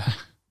 Yeah.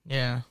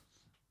 Yeah.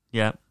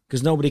 Yeah.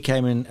 Because nobody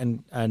came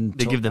in and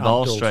They give the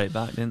ball straight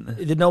back, didn't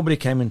they? Nobody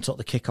came and took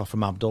the kickoff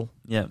from Abdul.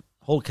 Yeah.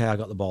 Hull KR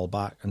got the ball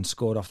back and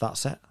scored off that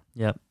set.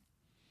 Yeah.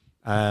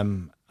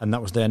 And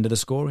that was the end of the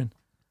scoring.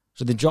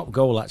 So the drop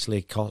goal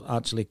actually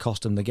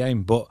cost them the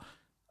game. But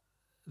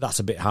that's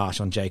a bit harsh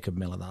on Jacob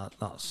Miller.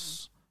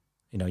 That's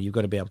you've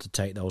got to be able to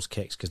take those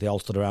kicks because they all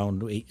stood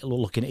around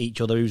looking at each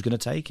other who's going to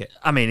take it.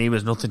 I mean, he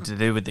was nothing to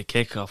do with the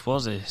kickoff,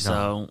 was he?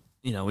 No.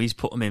 So, he's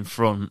put them in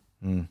front.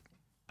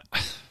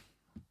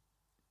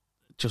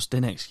 Just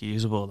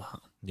inexcusable, that.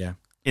 Yeah.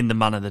 In the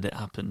manner that it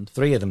happened.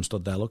 3 of them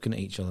stood there looking at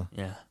each other.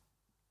 Yeah.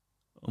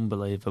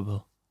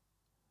 Unbelievable.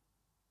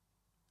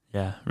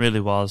 Yeah, really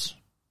was.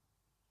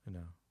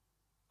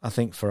 I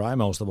think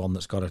Faraimo's the one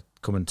that's got to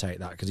come and take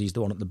that because he's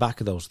the one at the back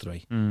of those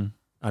 3.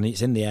 And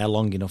it's in the air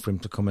long enough for him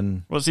to come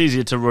and... Well, it's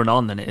easier to run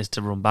on than it is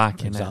to run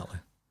back, Exactly.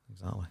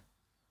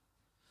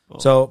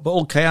 But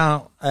Hull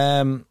KR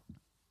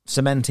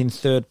cementing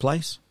 3rd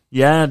place.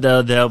 Yeah,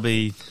 they'll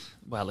be,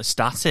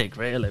 ecstatic,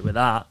 really, with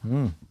that.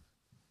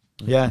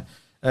 Yeah.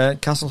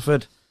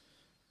 Castleford,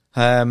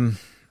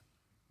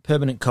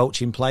 permanent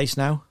coach in place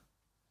now.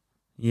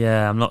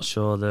 Yeah, I'm not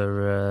sure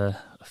they're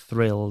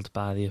thrilled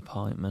by the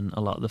appointment,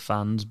 a lot of the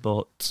fans,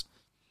 but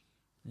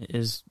it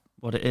is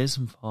what it is,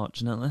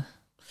 unfortunately.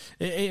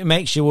 It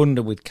makes you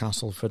wonder with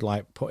Castleford,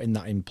 putting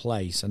that in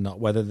place and not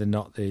whether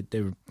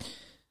they're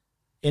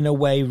in a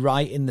way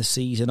writing the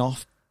season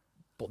off,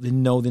 but they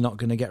know they're not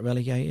going to get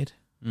relegated.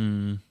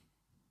 Not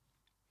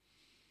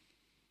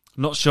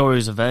sure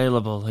who's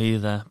available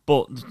either,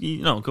 but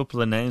a couple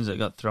of names that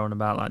got thrown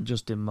about, like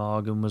Justin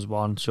Morgan was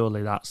one.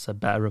 Surely that's a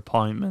better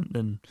appointment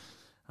than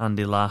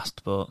Andy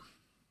Last, but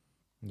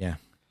yeah,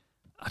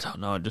 I don't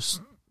know. It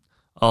just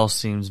all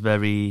seems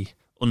very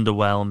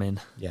underwhelming.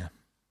 Yeah,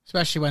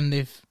 especially when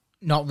they've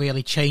not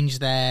really changed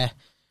their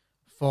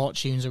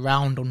fortunes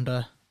around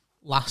under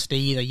Last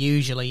either.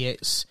 Usually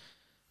it's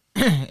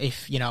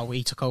if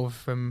he took over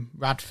from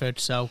Radford,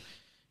 so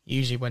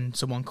usually when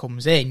someone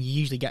comes in, you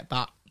usually get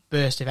that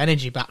burst of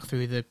energy back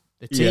through the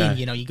team. Yeah.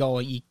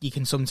 You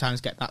can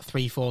sometimes get that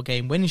 3-4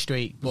 game win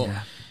streak, but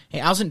it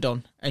hasn't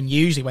done. And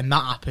usually when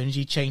that happens,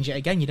 you change it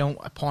again. You don't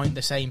appoint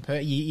the same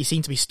person. You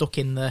seem to be stuck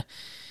in that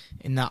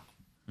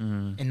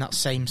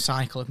same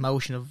cycle of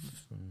motion of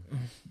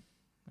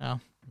Oh.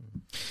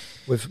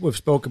 We've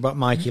spoke about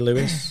Mikey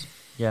Lewis.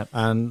 Yeah.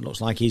 And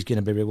looks like he's going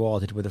to be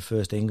rewarded with the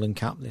first England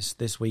cap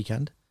this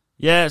weekend.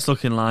 Yeah, it's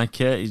looking like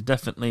it. He's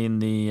definitely in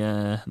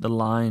the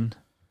line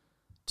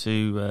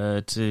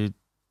to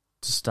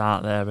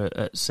start there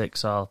at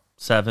 6 or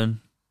 7,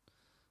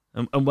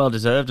 and well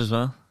deserved as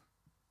well.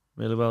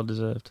 Really well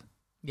deserved.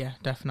 Yeah,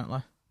 definitely.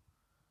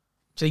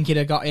 Do you think he'd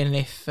have got in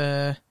if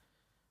other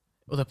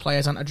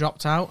players hadn't have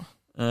dropped out?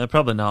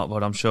 Probably not,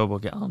 but I'm sure we'll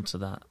get on to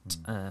that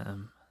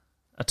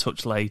a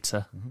touch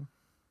later. Mm-hmm.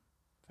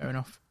 Fair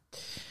enough.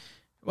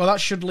 Well,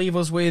 that should leave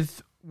us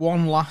with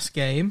one last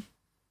game.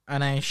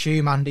 And I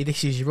assume, Andy,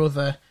 this is your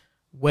other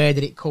where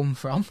did it come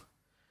from?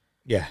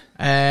 Yeah.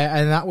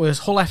 And that was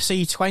Hull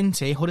FC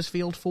 20,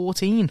 Huddersfield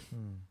 14.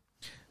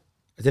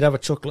 I did have a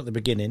chuckle at the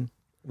beginning.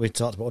 We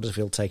talked about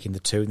Huddersfield taking the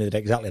 2, and they did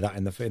exactly that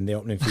in the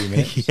opening few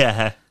minutes.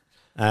 Yeah.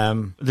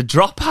 The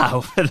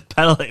dropout for the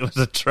penalty was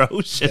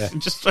atrocious. Yeah. And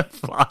just went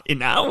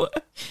flying out.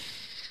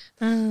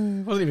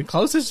 Wasn't even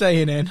close to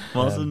staying in.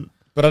 Wasn't.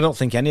 But I don't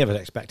think any of us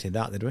expected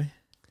that, did we?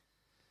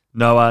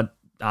 No,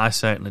 I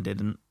certainly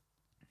didn't.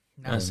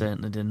 No. I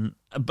certainly didn't.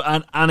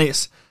 And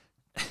it's,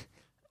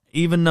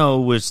 even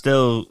though we're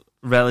still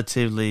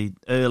relatively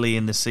early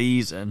in the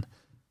season,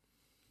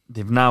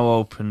 they've now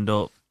opened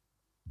up,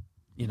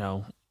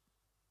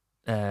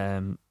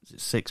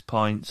 6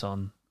 points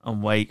on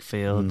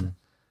Wakefield,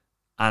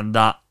 and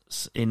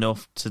that's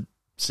enough to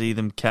see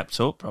them kept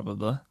up,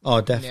 probably.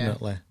 Oh,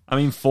 definitely. Yeah. I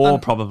mean, 4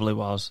 probably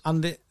was.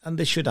 And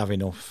they should have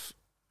enough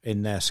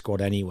in their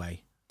squad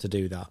anyway to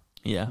do that.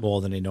 Yeah.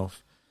 More than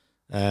enough.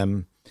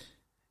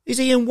 Is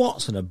Ian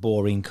Watson a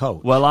boring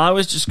coach? Well, I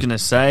was just going to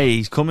say,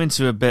 he's come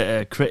into a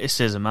bit of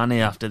criticism, hasn't he,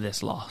 after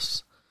this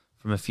loss,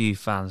 from a few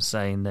fans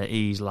saying that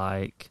he's,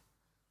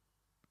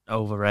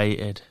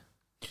 overrated.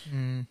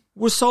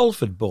 Was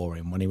Salford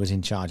boring when he was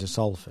in charge of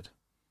Salford?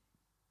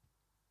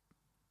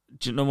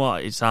 Do you know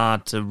what? It's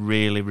hard to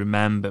really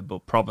remember,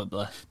 but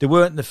probably. They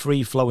weren't the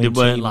free-flowing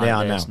team they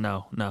are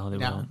now. No, they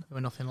weren't. They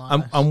were nothing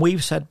like this. And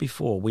we've said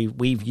before,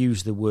 we've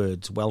used the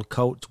words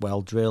well-coached,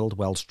 well-drilled,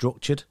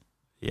 well-structured.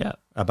 Yeah,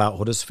 about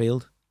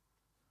Huddersfield,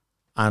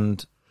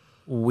 and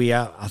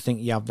I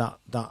think you have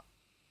that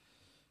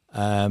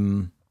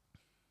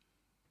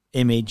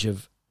image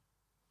of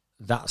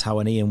that's how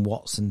an Ian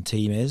Watson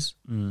team is.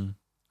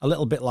 A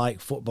little bit like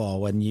football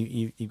when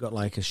you've got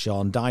like a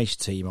Sean Dyche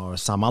team or a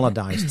Sam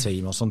Allardyce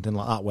team or something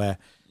like that, where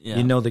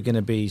they're going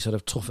to be sort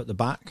of tough at the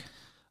back.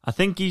 I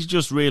think he's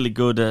just really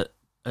good at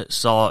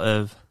sort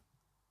of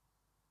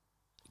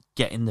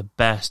getting the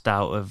best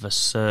out of a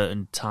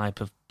certain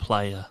type of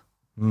player.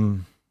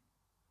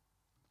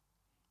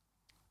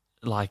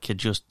 Like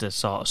just a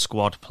sort of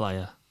squad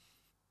player.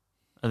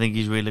 I think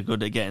he's really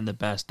good at getting the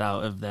best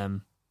out of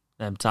them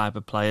type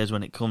of players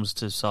when it comes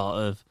to sort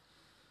of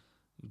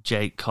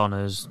Jake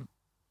Connors,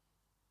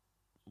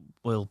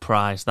 Will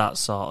Price, that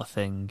sort of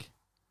thing.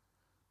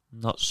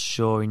 Not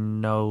sure he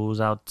knows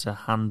how to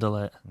handle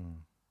it.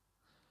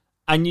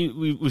 And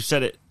we've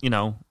said it,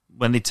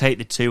 when they take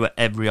the 2 at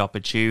every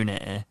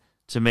opportunity,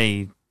 to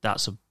me,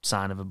 that's a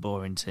sign of a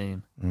boring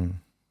team.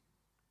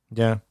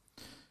 Yeah.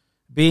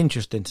 Be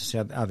interesting to see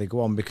how they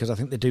go on, because I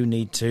think they do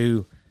need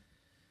to.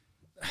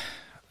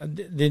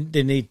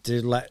 They need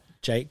to let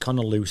Jake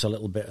Connor loose a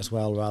little bit as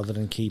well, rather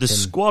than keep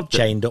him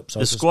chained up.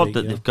 The squad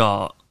that they've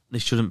got, they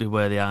shouldn't be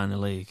where they are in the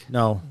league.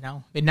 No,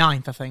 they're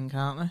 9th, I think,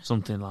 aren't they?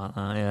 Something like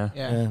that.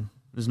 Yeah.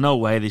 There's no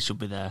way they should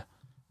be there.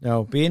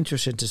 No, be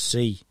interesting to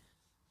see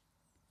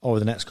over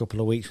the next couple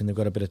of weeks when they've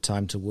got a bit of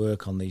time to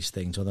work on these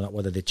things,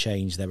 whether they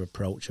change their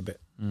approach a bit.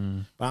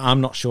 But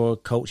I'm not sure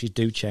coaches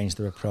do change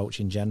their approach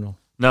in general.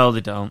 No,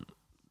 they don't.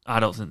 I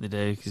don't think they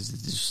do, because they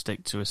just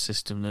stick to a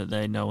system that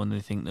they know and they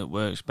think that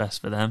works best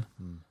for them.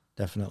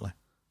 Definitely.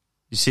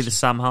 You see the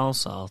Sam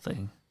Halsall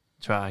thing?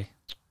 Try.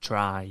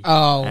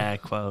 Oh. Air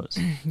quotes.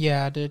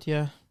 Yeah, I did,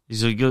 yeah.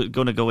 He's going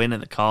to go in at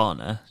the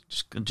corner,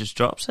 just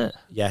drops it.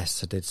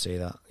 Yes, I did see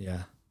that,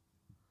 yeah.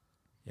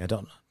 Yeah, I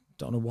don't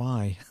know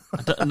why.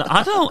 I don't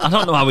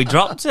know how he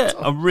dropped it.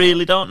 I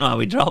really don't know how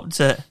he dropped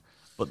it.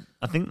 But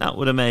I think that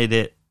would have made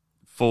it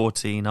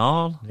 14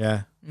 all.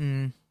 Yeah.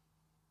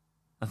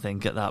 I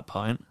think at that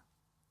point.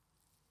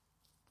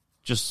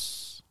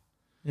 Just...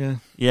 Yeah.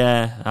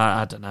 Yeah,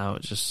 I don't know.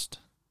 It's just...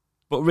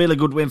 But really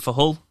good win for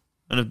Hull.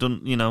 And have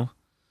done,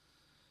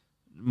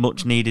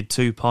 much needed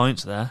 2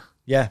 points there.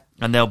 Yeah.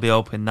 And they'll be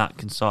hoping that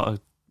can sort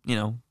of,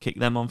 kick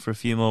them on for a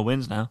few more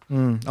wins now.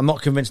 I'm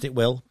not convinced it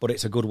will, but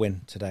it's a good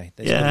win today.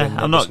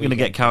 I'm not going to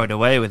get carried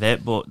away with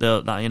it, but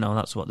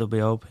that's what they'll be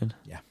hoping.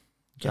 Yeah.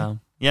 So,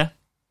 yeah.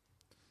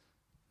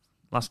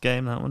 Last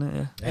game, that wasn't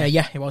it? Yeah.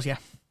 Yeah, it was, yeah.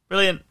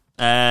 Brilliant.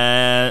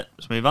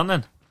 Let's move on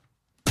then.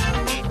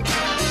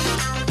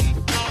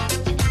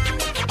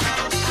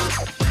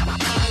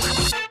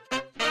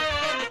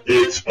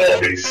 It's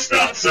Bobby's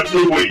Stats of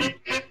the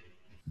Week.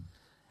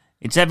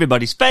 It's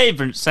everybody's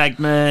favourite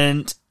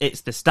segment. It's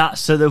the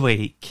Stats of the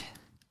Week.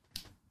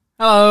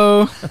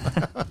 Hello.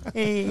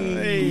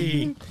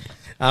 Hey.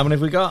 How many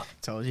have we got?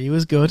 Told you he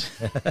was good.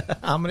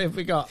 How many have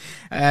we got?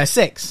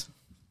 6.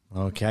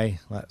 Okay,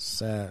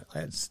 let's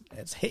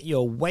hit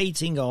your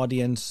waiting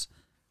audience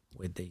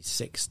with these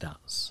 6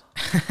 stats.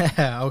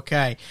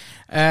 Okay.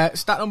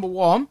 Stat number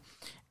 1.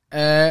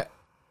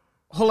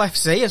 Hull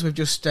FC, as we've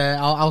just,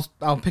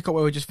 I'll pick up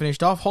where we just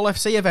finished off. Hull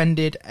FC have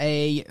ended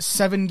a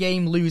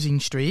 7-game losing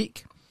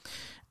streak.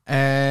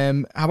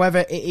 However,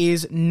 it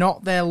is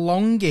not their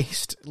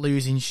longest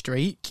losing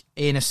streak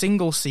in a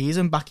single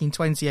season. Back in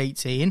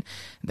 2018,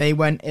 they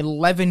went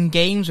 11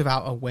 games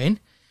without a win,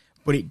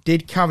 but it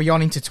did carry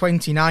on into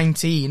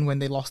 2019 when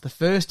they lost the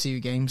first 2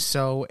 games.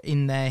 So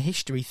in their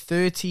history,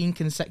 13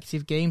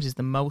 consecutive games is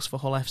the most for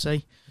Hull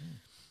FC.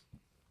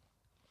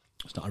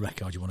 It's not a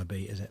record you want to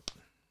beat, is it?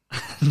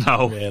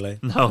 No. Really?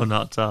 No,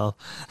 not at all.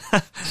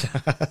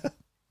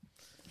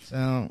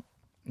 So,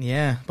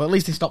 yeah. But at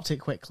least they stopped it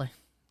quickly.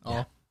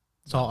 Or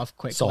sort of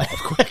quickly. Sort of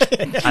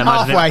quickly.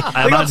 Halfway.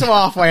 They got to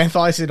halfway and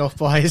thought it's enough,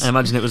 boys. I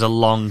imagine it was a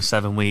long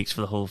 7 weeks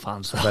for the Hull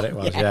fans. I bet it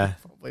was, yeah.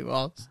 Probably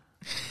was.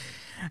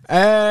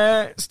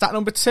 Stat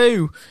number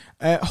 2.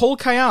 Hull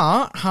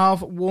KR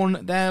have won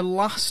their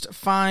last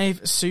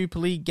 5 Super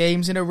League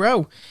games in a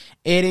row.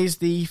 It is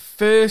the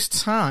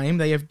first time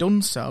they have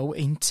done so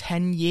in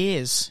 10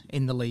 years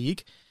in the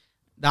league.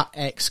 That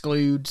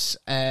excludes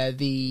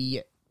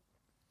the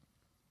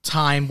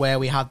time where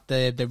we had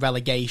the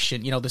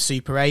relegation, the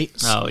Super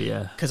 8s. Oh,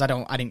 yeah. Because I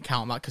didn't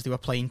count that because they were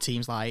playing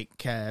teams like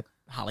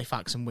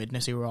Halifax and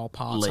Widnes who were all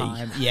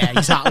part-time. Lee. Yeah,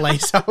 exactly.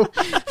 So,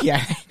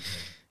 yeah.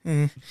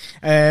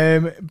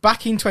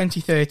 Back in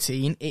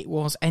 2013, it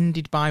was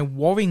ended by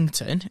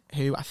Warrington,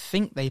 who I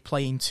think they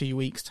play in 2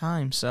 weeks'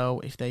 time. So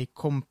if they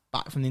come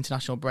back from the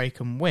international break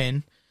and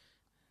win,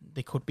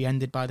 they could be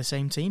ended by the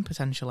same team,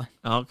 potentially.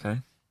 Okay.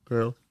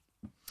 Cool.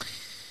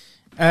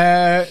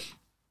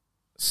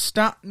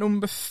 Stat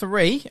number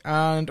 3,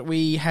 and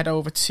we head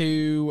over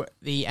to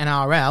the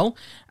NRL,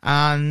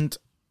 and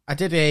I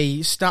did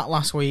a stat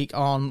last week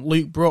on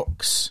Luke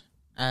Brooks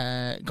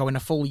going a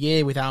full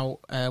year without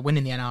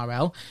winning the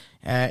NRL.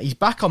 He's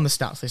back on the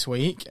stats this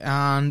week,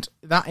 and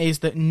that is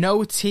that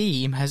no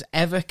team has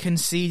ever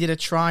conceded a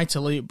try to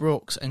Luke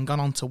Brooks and gone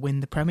on to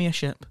win the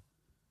Premiership.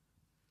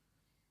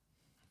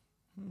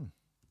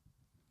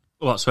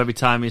 What, so every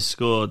time he's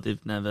scored,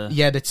 they've never...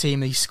 Yeah, the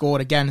team he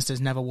scored against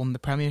has never won the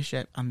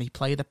Premiership, and they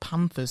play the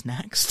Panthers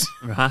next.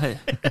 Right.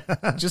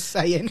 Just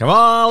saying. Come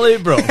on,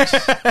 Luke Brooks.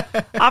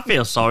 I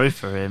feel sorry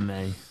for him,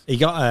 mate. He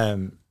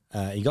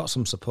got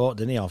some support,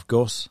 didn't he, off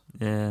Gus?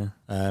 Yeah.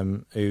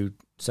 Who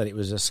said it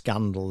was a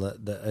scandal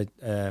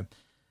that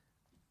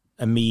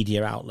a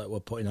media outlet were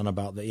putting on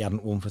about that he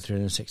hadn't won for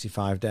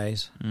 365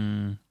 days.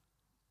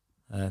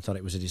 Thought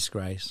it was a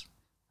disgrace.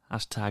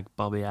 Hashtag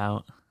Bobby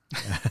out.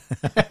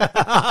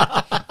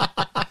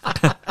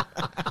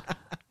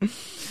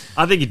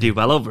 I think he'd do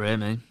well over here,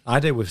 mate. I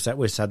do. We've said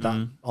that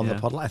on the yeah.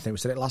 pod. I think we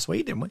said it last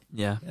week, didn't we?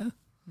 Yeah.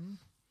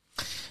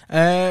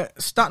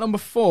 Stat number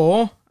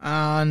 4,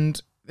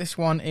 and this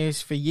one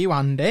is for you,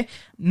 Andy.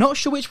 Not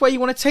sure which way you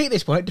want to take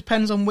this one. It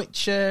depends on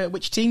which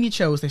team you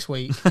chose this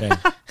week. Okay.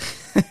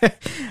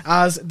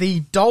 As the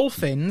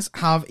Dolphins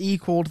have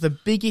equalled the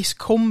biggest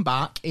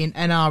comeback in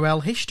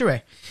NRL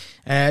history.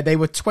 They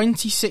were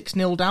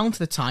 26-0 down to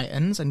the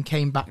Titans and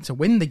came back to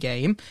win the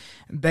game.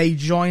 They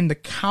joined the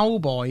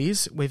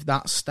Cowboys with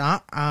that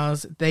stat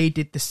as they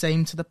did the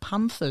same to the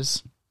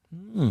Panthers.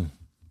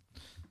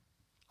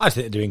 I think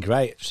they're doing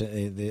great.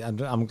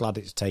 I'm glad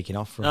it's taking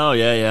off. Oh,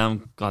 yeah.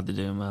 I'm glad they're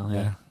doing well,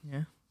 yeah.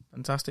 Yeah,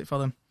 fantastic for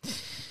them.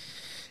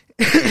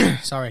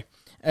 Sorry.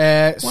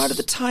 Why do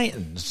the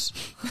Titans?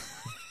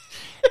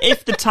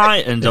 If the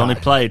Titans only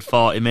played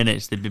 40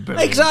 minutes, they'd be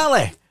brilliant.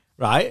 Exactly.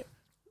 Right.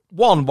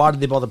 1, why did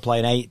they bother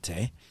playing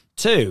 80?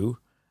 2,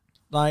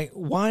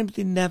 why do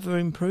they never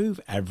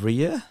improve every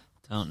year?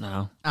 Don't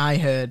know. I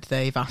heard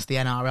they've asked the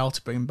NRL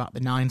to bring back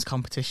the Nines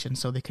competition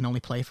so they can only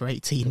play for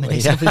 18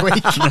 minutes every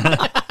week.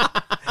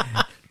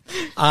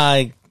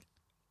 I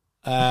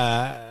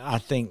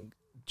think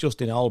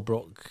Justin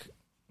Holbrook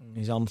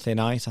is on thin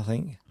ice, I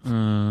think.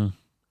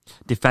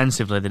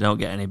 Defensively, they don't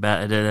get any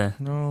better, do they?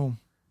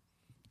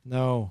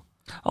 No.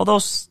 Although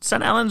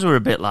St Helens were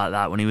a bit like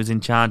that when he was in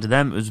charge of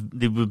them.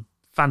 They were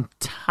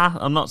fantastic.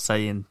 I'm not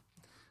saying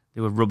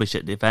they were rubbish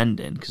at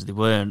defending, because they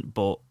weren't,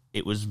 but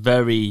it was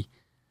very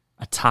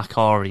attack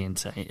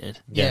orientated.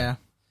 Yeah,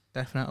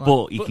 definitely.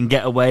 But you can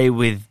get away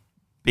with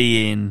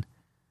being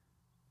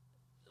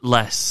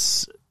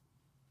less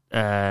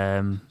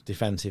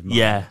Defensive mind.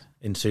 Yeah.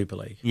 In Super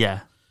League.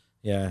 Yeah.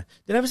 Yeah.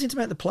 They never seem to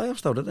make the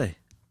playoffs, though, did they?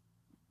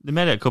 They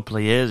made it a couple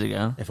of years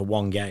ago. Yeah, for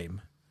one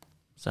game.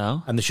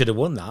 So? And they should have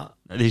won that.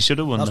 They should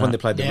have won That's that. when they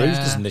played the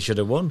Roosters, and they should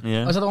have won.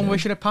 Yeah. Was that the one where we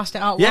should have passed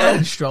it out Yeah.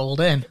 and strolled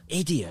in?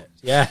 Idiot.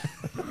 Yeah.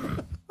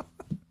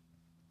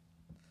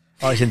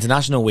 It's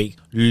International Week.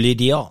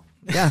 L'idiot.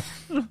 Yeah.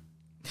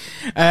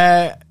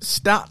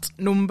 Stat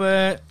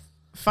number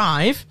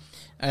 5.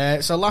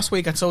 So last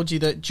week I told you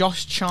that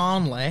Josh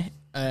Charnley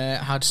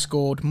had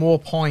scored more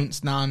points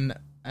than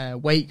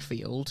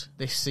Wakefield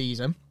this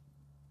season.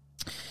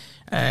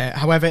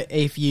 However,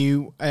 if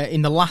you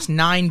in the last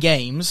 9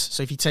 games,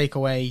 so if you take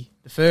away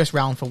the first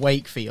round for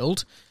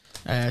Wakefield,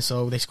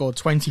 So they scored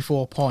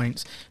 24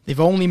 points. They've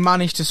only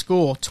managed to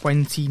score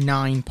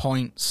 29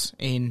 points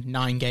in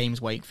 9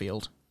 games,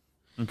 Wakefield.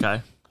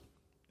 Okay.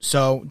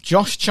 So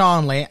Josh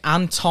Charnley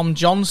and Tom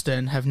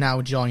Johnston have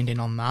now joined in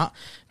on that.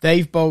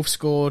 They've both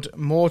scored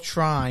more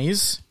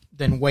tries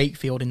than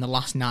Wakefield in the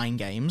last 9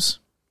 games.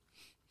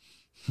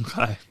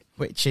 Okay.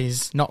 Which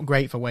is not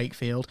great for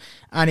Wakefield.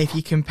 And if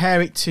you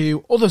compare it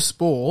to other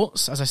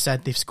sports, as I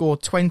said, they've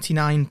scored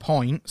 29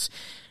 points,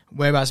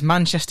 whereas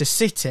Manchester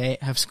City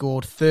have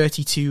scored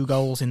 32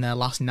 goals in their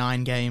last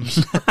 9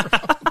 games.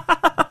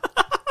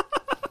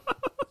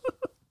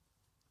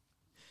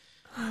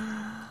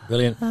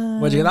 Brilliant.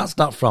 Where'd you get that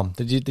stat from?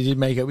 Did you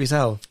make it up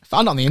yourself?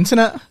 Found it on the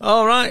internet.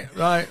 Oh,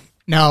 right.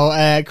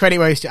 No, credit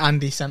where it's to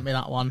Andy sent me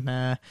that one.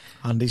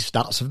 Andy's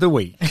stats of the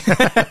week.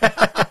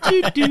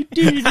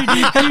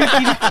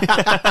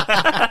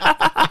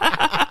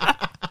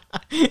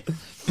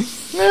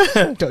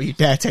 Don't you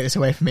dare take this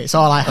away from me. It's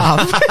all I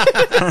have.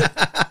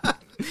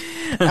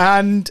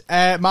 And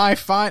my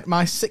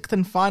 6th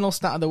and final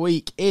stat of the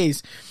week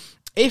is,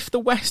 if the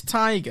West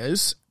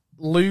Tigers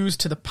lose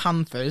to the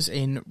Panthers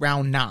in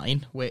round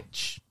 9,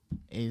 which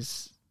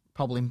is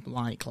probably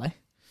likely,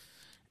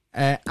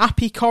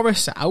 Appy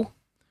Coruscant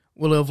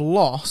will have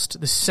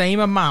lost the same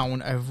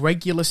amount of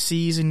regular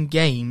season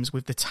games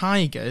with the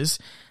Tigers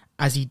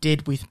as he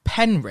did with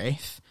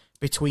Penrith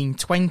between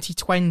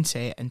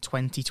 2020 and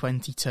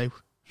 2022.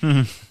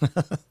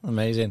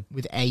 Amazing.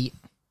 With 8.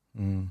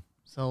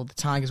 So the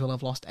Tigers will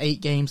have lost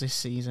 8 games this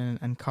season,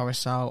 and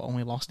Coruscant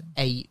only lost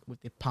 8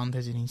 with the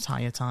Panthers the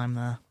entire time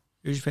there.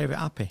 Who's your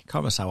favourite Appy?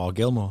 Coruscant or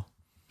Gilmore?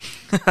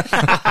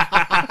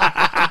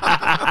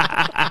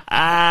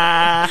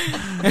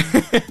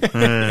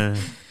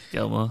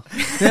 Gilmore.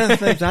 Yeah,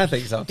 I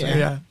think so too.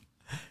 Yeah.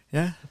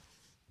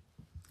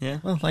 Yeah.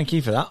 Well, thank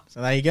you for that.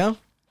 So there you go.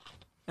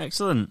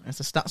 Excellent. That's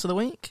the stats of the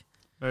week.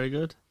 Very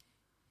good.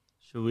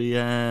 Shall we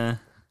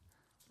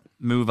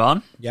move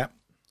on? Yep.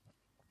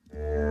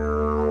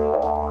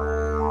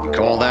 You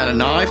call that a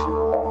knife?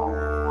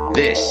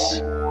 This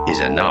is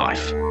a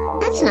knife.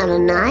 That's not a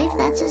knife,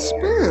 that's a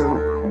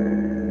spoon.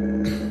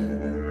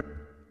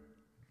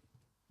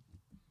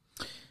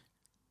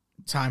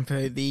 Time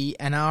for the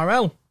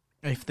NRL.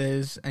 If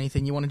there's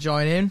anything you want to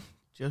join in,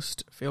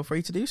 just feel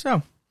free to do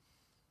so.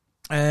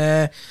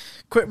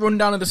 Quick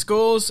rundown of the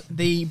scores.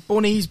 The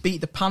Bunnies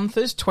beat the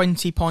Panthers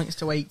 20 points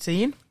to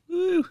 18.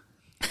 Woo.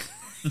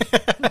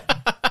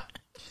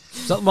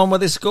 Is that the one where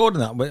they scored in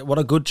that? What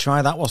a good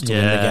try that was to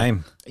win the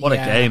game. What a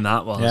game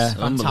that was. Yeah.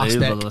 Unbelievable,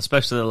 Fantastic.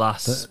 especially the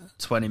last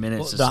 20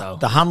 minutes or so.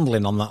 The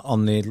handling on that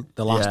on the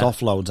last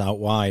offloads out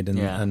wide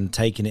and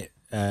taking it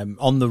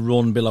on the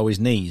run below his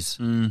knees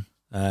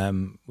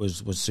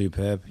was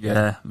superb.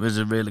 Yeah, it was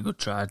a really good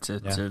try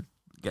to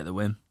get the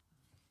win.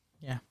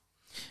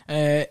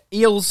 Yeah.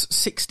 Eels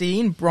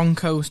 16,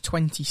 Broncos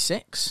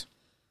 26.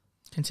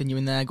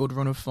 Continuing their good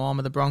run of form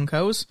of the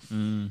Broncos.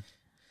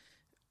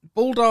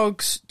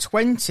 Bulldogs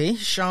 20,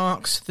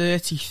 Sharks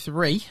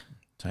 33.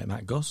 Take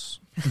that, Gus.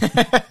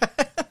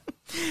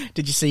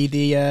 Did you see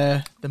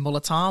the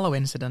Mulatalo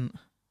incident?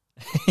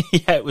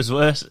 Yeah, it was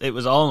worse. It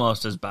was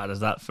almost as bad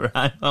as that for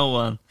Imo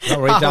one. That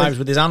where he dives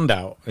with his hand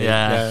out.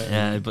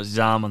 Yeah, he puts his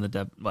arm on the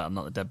dead, well,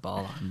 not the dead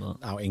ball line, but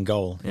out in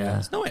goal. Yeah.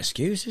 There's no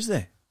excuse, is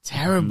there?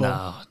 Terrible.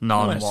 No,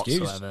 none No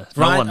excuse. whatsoever.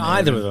 For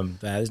either of them,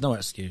 there's no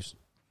excuse.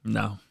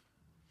 No.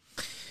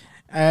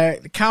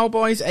 The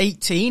Cowboys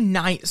 18,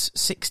 Knights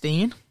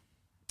 16.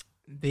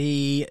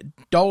 The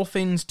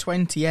Dolphins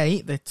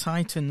 28, the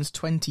Titans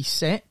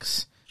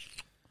 26.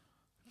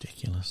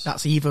 Ridiculous.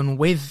 That's even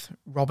with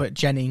Robert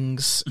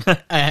Jennings'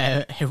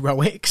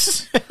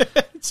 heroics.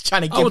 It's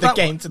trying to give the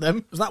game to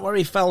them. Was that where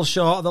he fell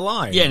short of the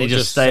line? Yeah, and he Or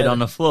just stayed on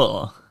the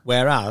floor.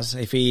 Whereas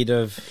if he'd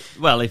have,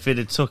 if he'd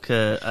have took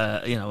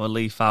a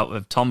leaf out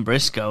of Tom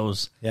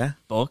Briscoe's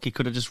book, he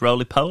could have just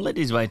roly-polied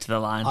his way to the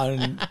line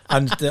and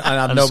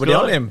had nobody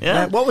scored. on him.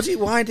 Yeah. What was he?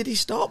 Why did he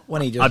stop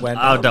when he just went?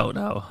 I don't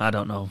know. I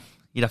don't know.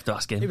 You'd have to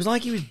ask him. It was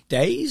like he was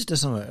dazed or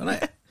something,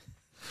 wasn't it?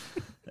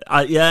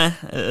 I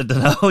don't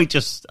know. He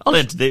just all he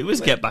had to do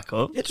was get back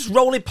up. Yeah, just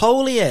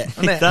roly-poly it.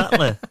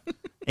 Exactly.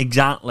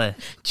 Exactly.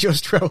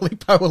 Just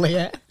roly-poly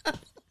it.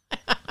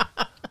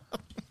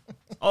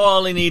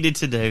 All he needed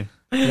to do.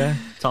 Yeah.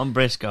 Tom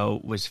Briscoe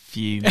was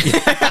fuming.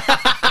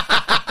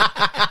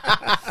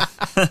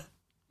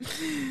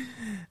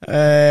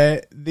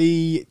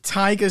 The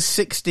Tigers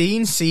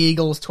 16, Sea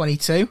Eagles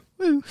 22.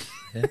 Woo.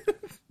 Yeah.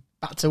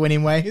 Back to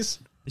winning ways.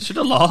 They should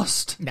have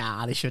lost.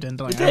 Nah, they shouldn't.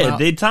 They did.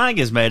 The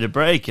Tigers made a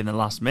break in the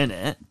last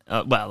minute.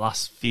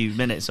 Last few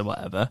minutes or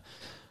whatever.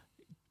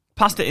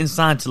 Passed it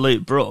inside to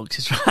Luke Brooks.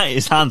 It's right in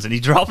his hands and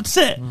he dropped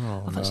it.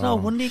 I thought, no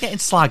wonder you're getting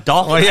slagged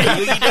off. What are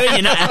you doing?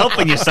 You're not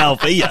helping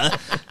yourself here.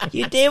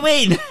 You're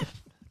doing.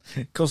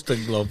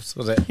 Custard gloves,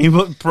 was it? He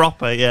looked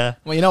proper, yeah.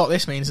 Well, you know what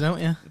this means,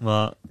 don't you?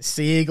 What? The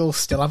Sea Eagles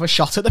still have a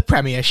shot at the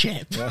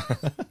Premiership. Go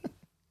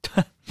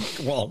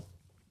on.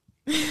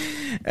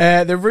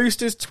 The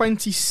Roosters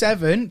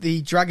 27,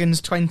 the Dragons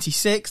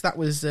 26. That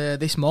was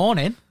this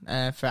morning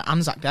for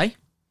Anzac Day.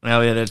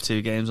 Oh yeah, they had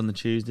 2 games on the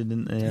Tuesday,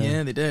 didn't they?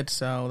 Yeah, they did.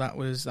 So that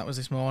was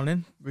this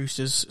morning.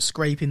 Roosters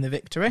scraping the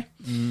victory.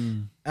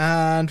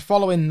 And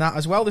following that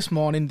as well this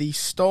morning, the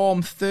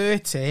Storm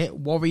 30,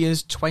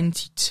 Warriors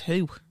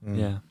 22.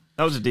 Yeah,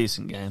 that was a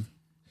decent game.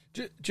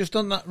 Just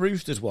on that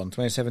Roosters one,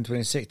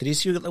 27-26, did you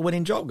see the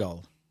winning drop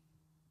goal?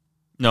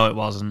 No, it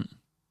wasn't.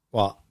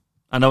 What?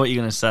 I know what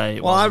you're going to say.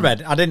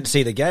 I didn't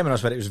see the game, and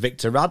I read it was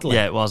Victor Radley.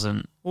 Yeah, it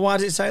wasn't. Well, why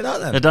did it say that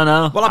then? I don't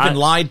know. Well, I've been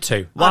lied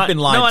to. I've been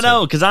lied to. No, I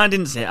know, because I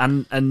didn't see it,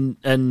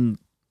 and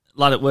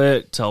lad at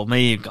work told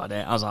me he got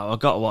it. I was like, well, I've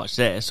got to watch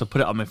this. So I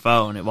put it on my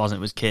phone. It wasn't.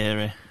 It was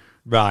Kiri.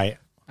 Right.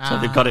 So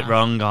they've got it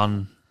wrong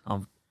on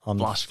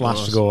Flash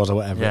scores or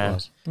whatever it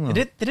was.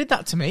 They did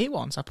that to me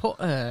once. I put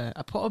a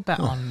bet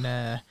on.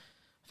 I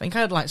think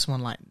I had like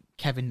someone like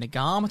Kevin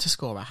Nagama to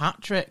score a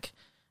hat trick,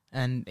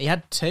 and he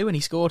had 2 and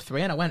he scored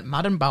 3, and I went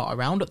mad and about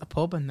around at the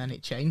pub, and then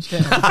it changed it.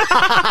 Turns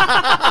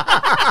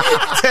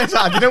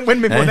out I didn't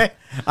win my money,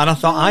 and I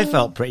thought I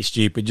felt pretty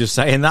stupid just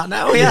saying that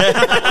now.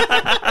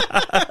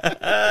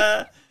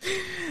 Yeah.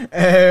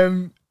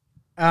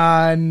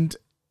 And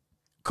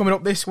coming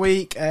up this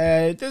week,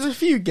 there's a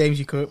few games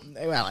you could.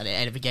 Well,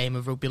 every game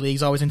of rugby league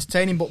is always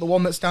entertaining, but the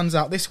one that stands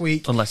out this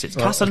week, unless it's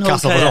Castle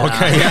Castle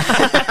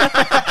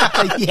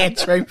yeah,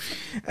 true,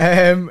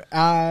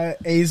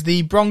 is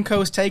the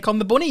Broncos take on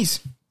the Bunnies.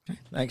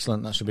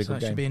 Excellent. That should be a good game.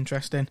 That should be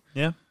interesting.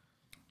 Yeah.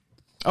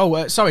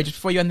 Oh, sorry, just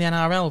before you end the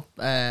NRL,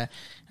 I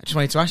just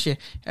wanted to ask you,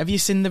 have you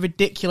seen the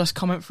ridiculous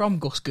comment from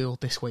Gus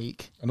Gould this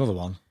week? Another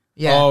one?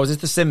 Yeah. Oh, is this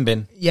the sin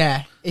bin?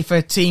 Yeah. If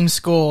a team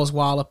scores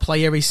while a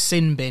player is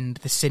sin binned,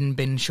 the sin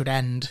bin should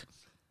end.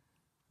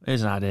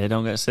 Here's an idea.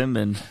 Don't get sin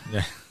binned.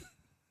 Yeah.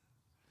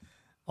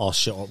 Oh,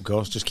 shut up,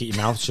 Gus. Just keep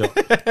your mouth shut.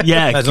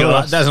 Yeah,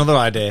 there's another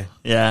idea.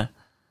 Yeah.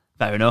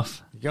 Fair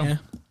enough. There you go.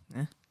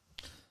 Yeah.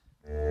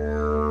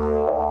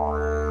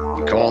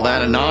 You call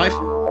that a knife?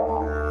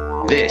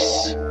 This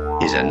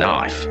is a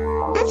knife.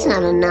 That's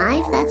not a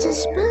knife, that's a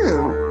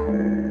spoon.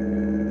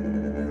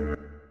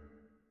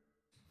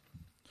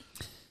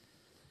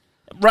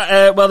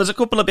 Right. Well, there's a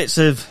couple of bits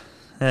of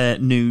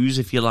news,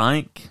 if you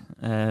like,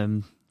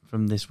 from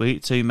this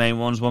week. 2 main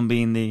ones. One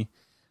being the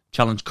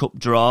Challenge Cup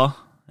draw,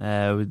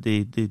 with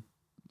the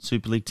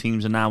Super League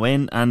teams are now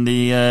in, and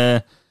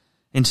the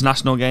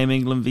international game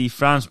England v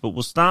France. But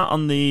we'll start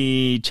on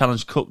the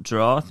Challenge Cup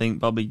draw. I think,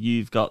 Bobby,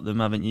 you've got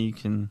them, haven't you? You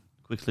can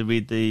quickly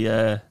read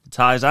the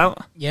ties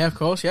out. Yeah, of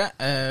course. Yeah.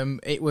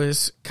 It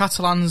was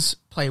Catalans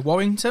play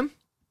Warrington,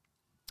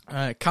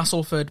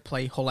 Castleford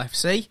play Hull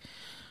FC,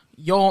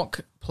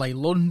 York play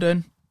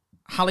London,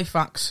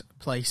 Halifax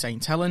play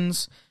St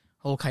Helens,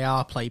 Hull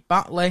KR play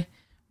Batley,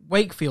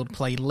 Wakefield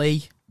play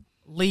Leigh,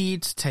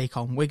 Leeds take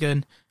on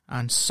Wigan,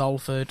 and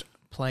Salford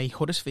play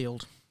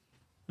Huddersfield.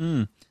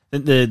 I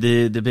think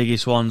the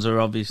biggest ones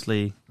are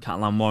obviously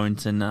Catalan,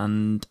 Warrington,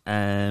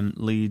 and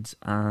Leeds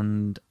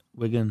and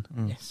Wigan.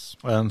 Yes.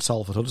 Well, and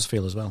Salford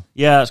Huddersfield as well.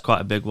 Yeah, that's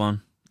quite a big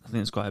one. I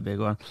think it's quite a big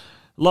one.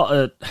 A lot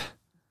of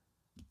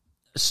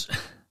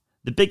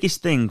the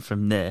biggest thing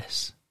from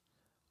this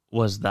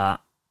was that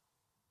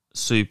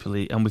Super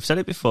League, and we've said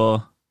it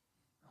before,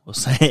 we'll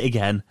say it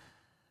again,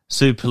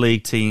 Super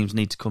League teams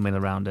need to come in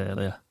around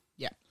earlier.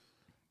 Yeah.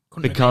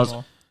 Because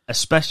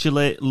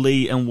especially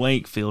Leigh and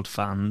Wakefield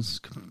fans,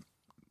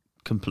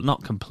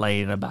 not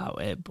complaining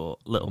about it, but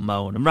little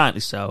moan, and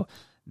rightly so,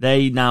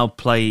 they now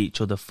play each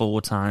other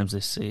 4 times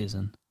this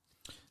season.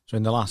 So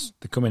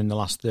they come in the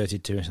last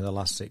 32 into the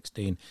last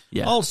 16.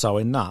 Yeah. Also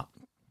in that,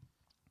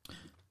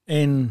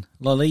 in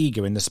La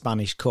Liga, in the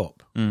Spanish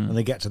Cup, and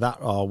they get to that,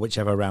 or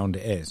whichever round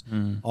it is,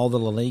 all the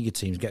La Liga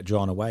teams get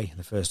drawn away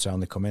the first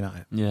round they come in at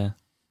it. Yeah.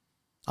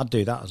 I'd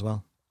do that as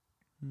well.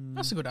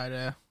 That's a good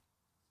idea.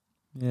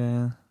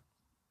 Yeah.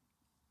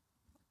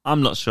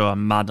 I'm not sure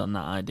I'm mad on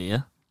that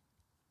idea,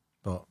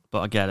 But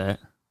I get it.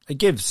 it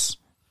gives...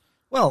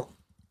 Well,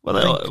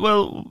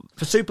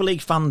 for Super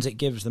League fans, it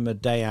gives them a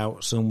day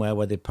out somewhere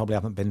where they probably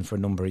haven't been for a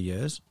number of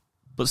years.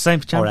 But same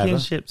for Or ever.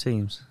 championship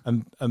teams.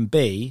 And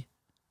B,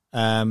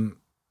 can't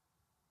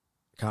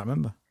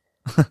remember.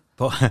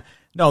 But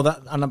no,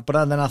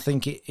 but then I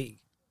think it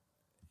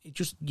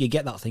just, you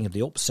get that thing of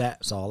the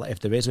upsets, or if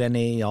there is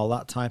any, all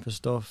that type of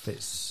stuff.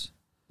 It's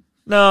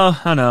No,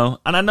 I know.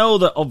 And I know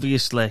that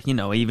obviously,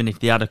 even if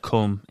they had to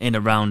come in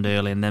a round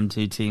early and them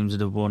 2 teams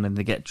would have won and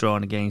they get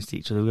drawn against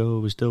each other,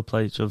 we still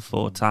play each other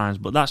 4 times.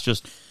 But that's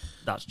just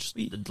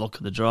the luck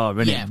of the draw,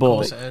 isn't Yeah, it? of But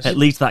course it is. at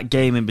least that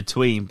game in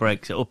between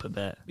breaks it up a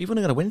bit. you've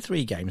only got to win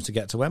 3 games to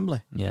get to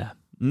Wembley. Yeah.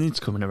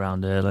 Needs coming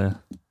around earlier.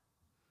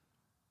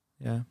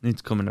 Yeah,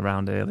 Needs coming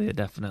around earlier,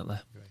 definitely.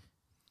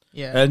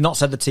 Yeah. not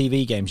said the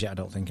TV games yet. I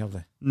don't think, have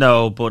they?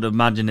 No, but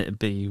imagine it'd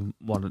be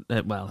one.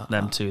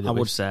 Them 2 that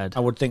we've said. I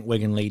would think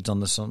Wigan Leeds on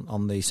the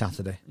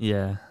Saturday.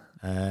 Yeah.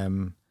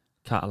 Um,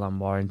 Catalan,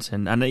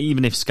 Warrington, and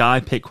even if Sky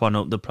pick one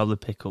up, they'll probably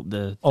pick up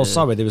the. Oh,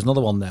 sorry, there was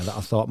another one there that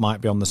I thought might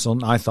be on the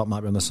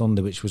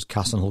Sunday, which was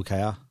Cass and Hull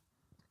KR.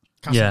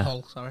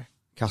 Hull, sorry.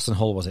 Cass and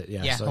Hull, was it?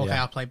 Yeah. Yeah, so, Hull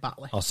KR play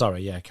Batley. Oh,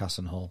 sorry, yeah, Cass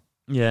and Hull.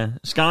 Yeah,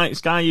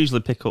 Sky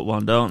usually pick up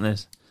one, don't they?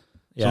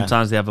 Yeah.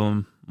 Sometimes they have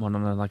one one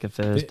on a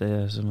Thursday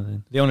or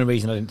something. The only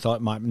reason I didn't thought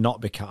it might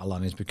not be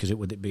Catalan is because it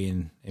would be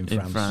in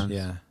France.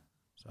 Yeah.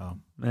 So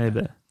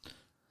maybe. Yeah.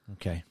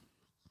 Okay.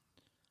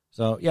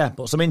 So yeah,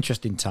 but some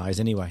interesting ties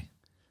anyway.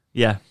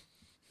 Yeah.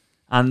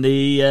 And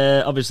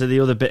the obviously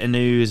the other bit of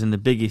news and the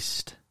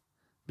biggest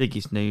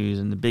news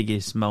and the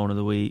biggest moan of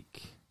the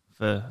week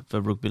for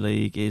rugby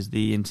league is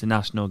the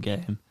international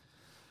game.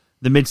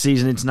 The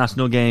mid-season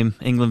international game,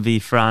 England v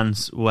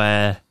France,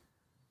 where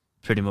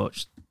pretty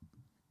much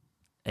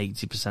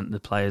 80% of the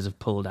players have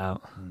pulled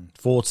out.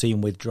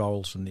 14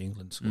 withdrawals from the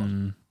England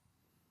squad.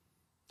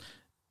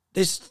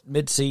 This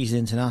mid-season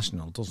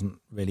international doesn't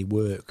really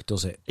work,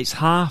 does it? It's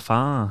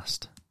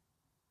half-arsed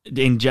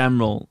in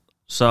general.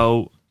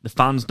 So the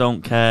fans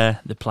don't care,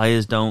 the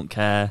players don't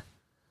care,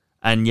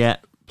 and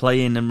yet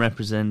playing and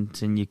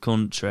representing your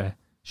country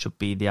should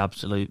be the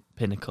absolute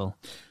pinnacle.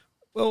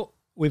 Well,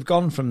 we've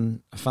gone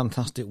from a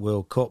fantastic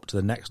World Cup to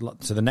the next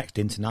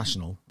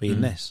international being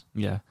this.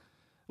 Yeah.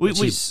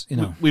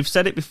 We've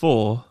said it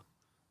before,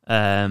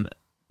 not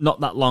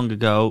that long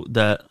ago,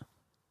 that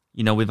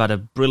we've had a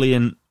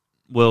brilliant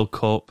World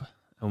Cup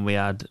and we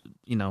had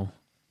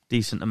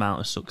decent amount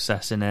of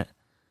success in it.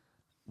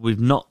 We've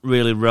not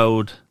really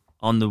rode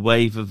on the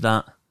wave of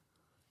that,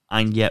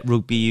 and yet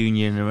Rugby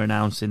Union are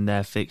announcing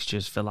their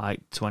fixtures for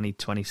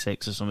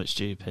 2026 or something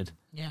stupid.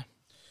 Yeah,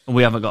 and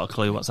we haven't got a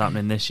clue what's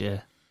happening this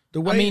year. The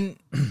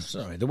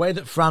way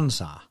that France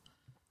are,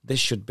 this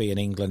should be an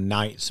England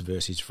Knights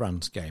versus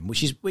France game,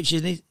 which is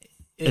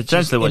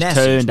essentially what it's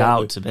turned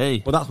out to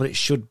be. Well, that's what it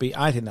should be.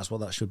 I think that's what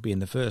that should be in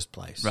the first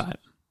place. Right.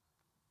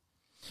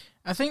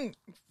 I think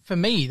for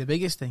me the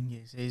biggest thing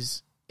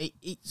is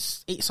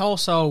it's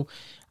also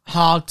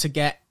hard to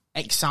get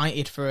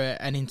excited for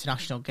an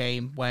international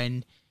game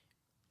when,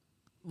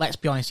 let's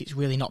be honest, it's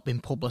really not been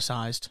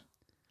publicised.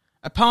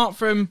 Apart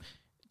from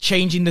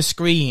changing the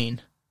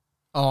screen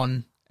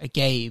on a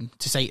game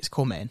to say it's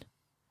coming,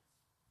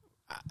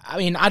 I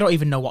mean, I don't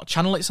even know what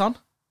channel it's on.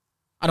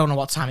 I don't know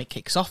what time it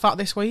kicks off at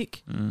this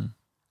week.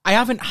 I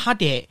haven't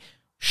had it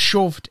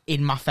shoved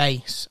in my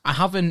face. I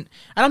haven't,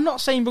 and I'm not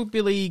saying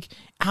rugby league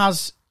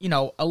has,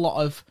 a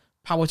lot of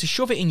power to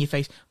shove it in your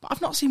face, but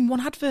I've not seen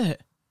one advert.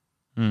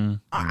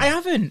 I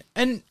haven't.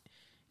 And,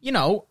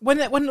 when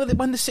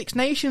the Six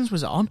Nations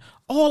was on,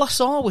 all I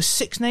saw was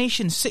Six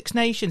Nations.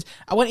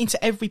 I went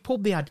into every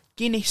pub, they had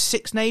Guinness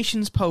Six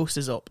Nations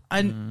posters up,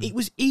 and it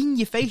was in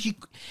your face. You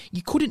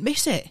couldn't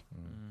miss it.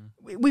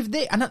 With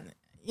this, and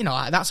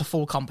that's a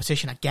full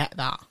competition, I get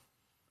that.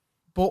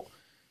 But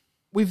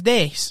with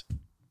this,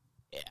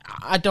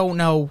 I don't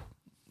know.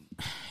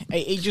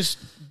 It just...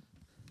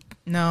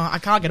 No, I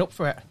can't get up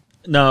for it.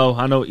 No,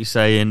 I know what you're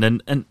saying,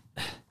 and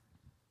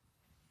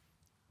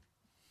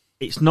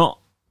it's not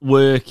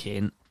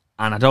working,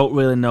 and I don't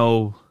really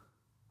know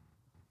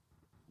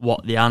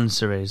what the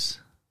answer is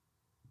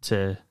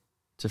to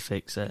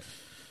fix it.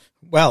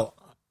 Well,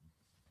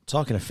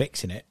 talking of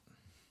fixing it,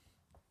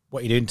 what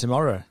are you doing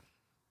tomorrow?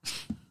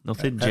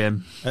 Nothing,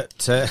 Jim.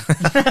 What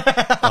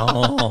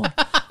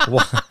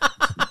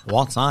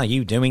are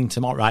you doing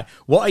tomorrow? Right,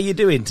 what are you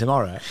doing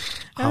tomorrow?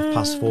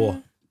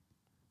 4:30.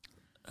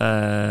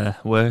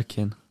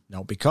 Working.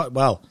 No,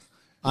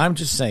 I'm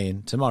just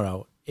saying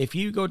tomorrow, if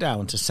you go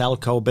down to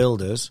Selco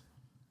Builders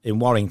in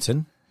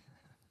Warrington,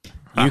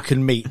 you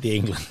can meet the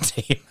England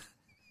team.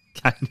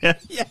 Can you?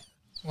 Yeah.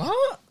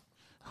 What?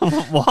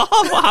 What?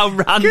 How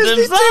random Because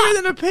is they're that?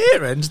 doing an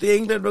appearance, the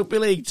England Rugby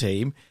League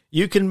team.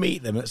 You can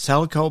meet them at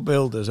Selco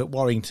Builders at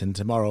Warrington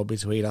tomorrow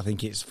between, I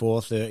think it's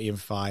 4:30 and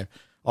 5.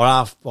 Or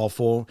half or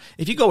 4.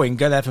 If you go in,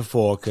 go there for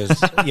 4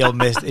 because you'll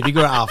miss. If you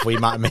go at half, you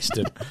might have missed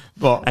them.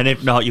 And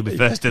if not, you'll be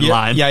first in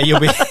line. Yeah, you'll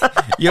be.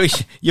 You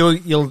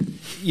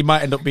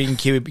might end up being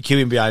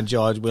queuing behind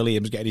George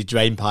Williams getting his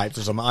drain pipes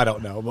or something. I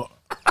don't know, but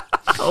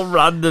how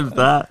random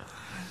that.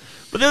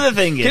 But the other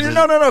thing is,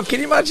 no.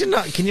 Can you imagine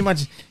that? Can you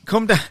imagine?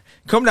 Come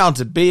down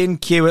to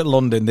B&Q at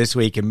London this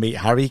week and meet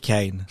Harry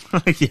Kane.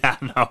 Yeah,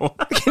 no.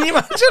 Can you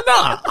imagine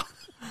that?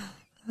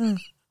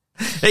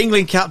 The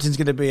England captain's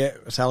going to be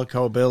at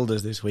Selco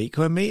Builders this week.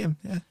 Come and meet him.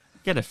 Yeah.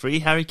 Get a free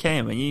Harry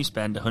Kane when you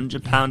spend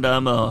 £100 or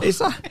more. It's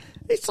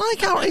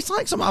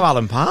like some of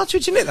Alan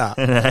Partridge, isn't it?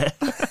 That.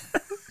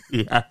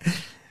 Yeah.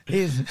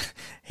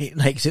 It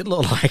makes it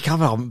look like I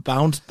haven't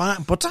bounced back,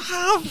 but I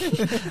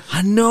have.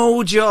 I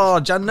know,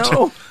 George. I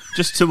know.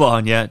 Just to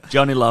warn you,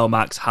 Johnny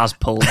Lomax has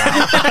pulled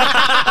out.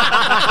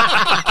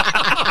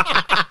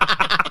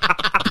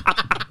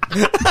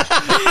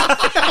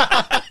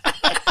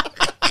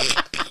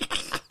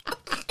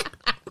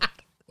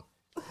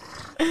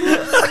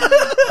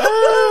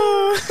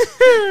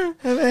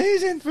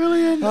 Amazing,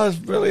 brilliant. That was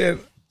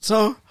brilliant.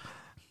 So,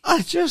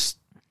 I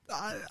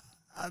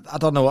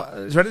don't know what.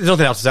 There's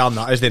nothing else to say on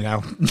that, is there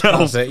now? No.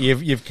 That's it.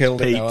 You've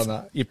killed it now on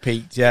that. You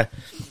peaked, yeah.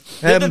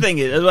 The other thing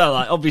is, as well,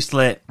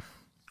 obviously,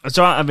 it's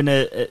all right having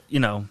the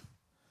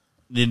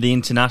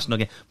international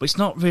game, but it's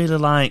not really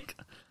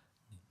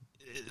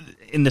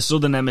in the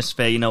southern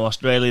hemisphere,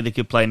 Australia, they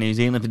could play New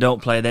Zealand. If they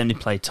don't play them, they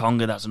play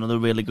Tonga. That's another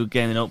really good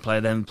game. They don't play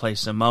them, they play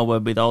Samoa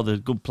with all the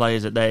good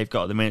players that they've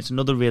got at the minute. It's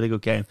another really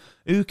good game.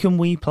 Who can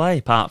we play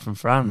apart from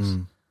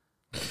France?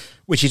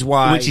 Which is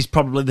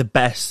probably the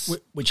best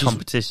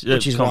competition.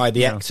 Which is why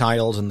the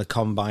Exiles and the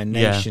Combined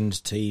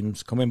Nations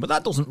teams come in. But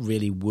that doesn't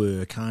really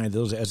work either,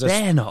 does it?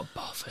 They're not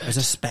bothered. As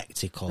a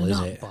spectacle, They're is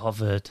not it?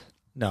 bothered.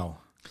 No.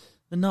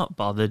 They're not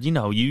bothered.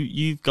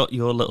 You've got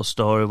your little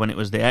story when it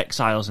was the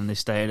Exiles and they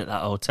stayed at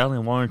that hotel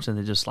in Warrington.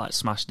 They just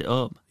smashed it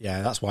up.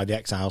 Yeah, that's why the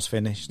Exiles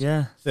finished.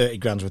 Yeah. 30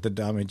 grand's worth of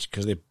damage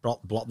because they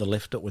blocked the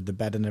lift up with the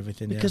bed and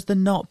everything. Because they're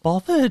not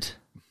bothered.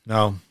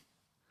 No.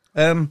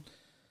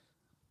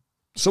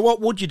 So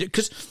what would you do?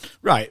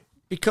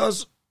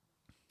 Because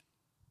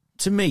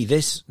to me,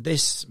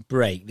 this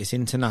break, this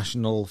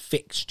international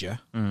fixture,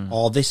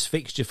 or this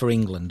fixture for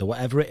England, or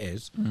whatever it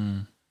is,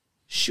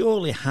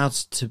 surely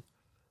has to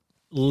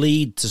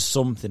lead to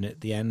something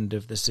at the end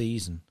of the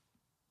season.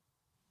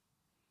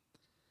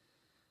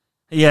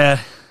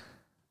 Yeah.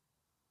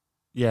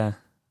 Yeah.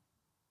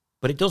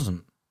 But it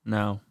doesn't.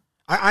 No.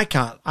 I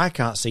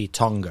can't see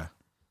Tonga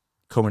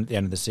coming at the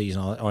end of the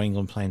season, or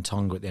England playing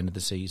Tonga at the end of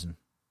the season.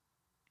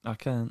 I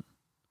can't.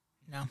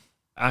 No.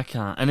 I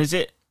can't. And is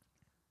it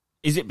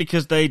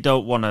because they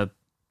don't want to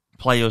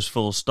play us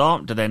full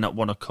stop? Do they not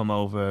want to come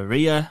over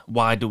here?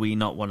 Why do we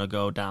not want to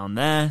go down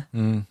there?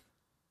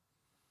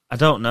 I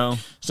don't know.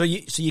 So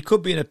you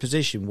could be in a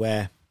position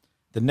where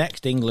the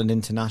next England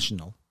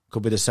international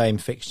could be the same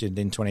fixture in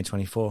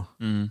 2024.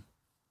 Yeah.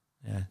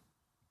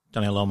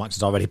 Johnny Lomax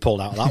has already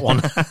pulled out of that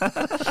one.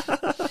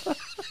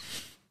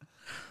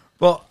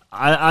 But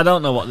I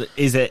don't know what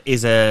is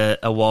a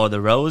War of the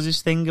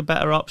Roses thing a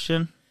better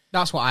option?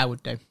 That's what I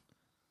would do.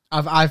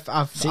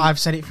 I've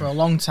said it for a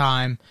long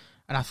time,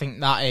 and I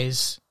think that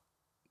is.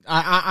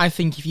 I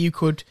think if you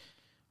could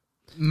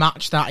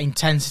match that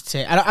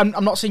intensity, and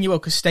I'm not saying you will,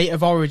 because State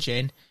of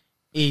Origin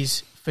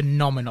is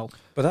phenomenal.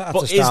 But that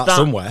has to start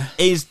somewhere.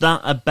 Is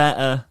that a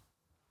better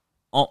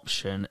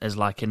option as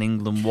an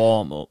England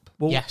warm up?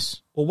 Well,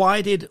 yes. Well,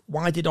 why did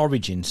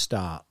Origin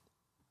start?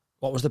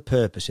 What was the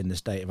purpose in the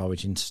State of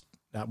Origin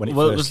when it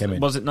first came in?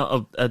 Was it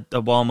not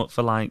a warm up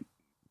for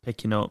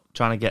picking up,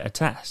 trying to get a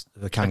test?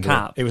 The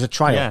kangaroo. It was a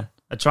trial. Yeah,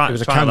 a trial. It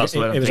was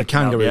a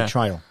kangaroo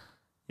trial.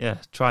 Yeah,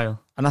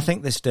 trial. And I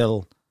think they're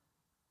still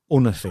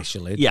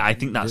unofficially. Yeah, I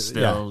think that's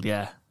still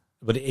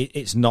But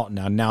it's not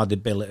now. Now they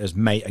bill it as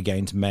mate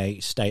against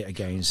mate, state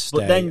against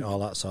state, then, all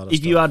that sort of stuff.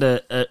 If you had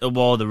a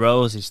War of the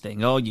Roses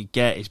thing, all you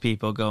get is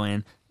people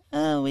going,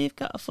 "Oh, we've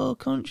got a full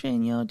country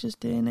and you're just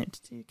doing it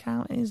to 2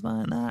 counties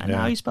like that, and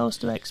now you're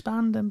supposed to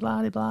expand and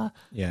blah, blah, blah."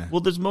 Yeah.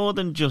 Well, there's more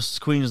than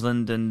just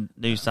Queensland and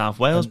New South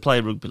Wales play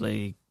rugby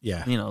league.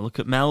 Yeah. Look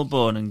at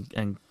Melbourne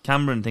and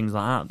Canberra and things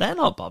like that. They're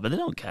not bothered. They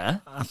don't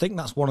care. I think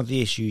that's one of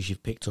the issues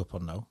you've picked up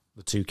on, though,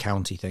 the 2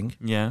 county thing.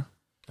 Yeah.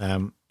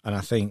 And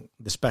I think,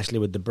 especially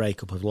with the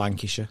breakup of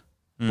Lancashire,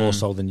 more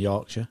so than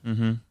Yorkshire,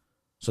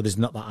 so there's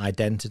not that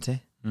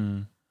identity.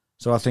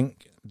 So I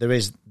think there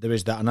is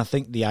that, and I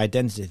think the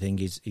identity thing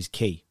is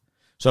key.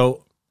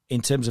 So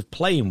in terms of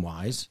playing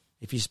wise,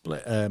 if you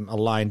split a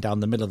line down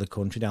the middle of the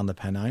country, down the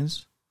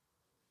Pennines,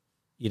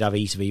 you'd have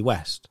East v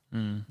West,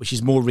 which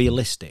is more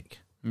realistic.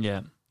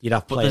 Yeah. You'd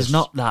have players. But there's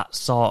not that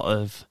sort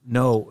of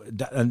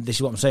and this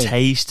is what I'm saying.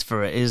 Taste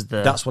for it, is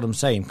there? That's what I'm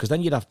saying, because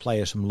then you'd have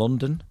players from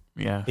London,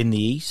 in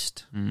the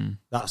east,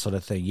 that sort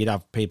of thing. You'd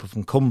have people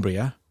from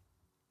Cumbria,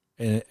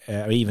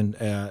 even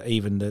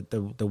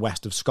the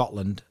west of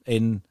Scotland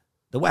in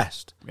the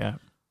west. Yeah,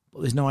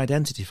 but there's no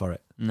identity for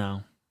it.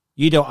 No,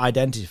 you don't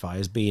identify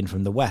as being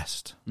from the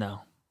west.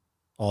 No,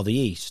 or the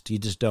east. You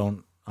just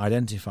don't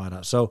identify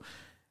that. So,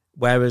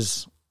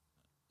 whereas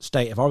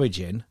State of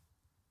Origin,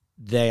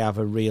 they have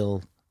a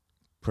real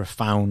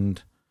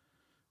profound,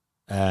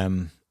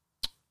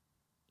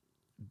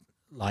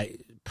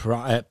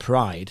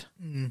 pride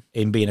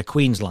in being a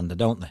Queenslander,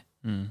 don't they?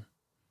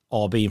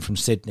 Or being from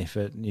Sydney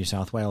for New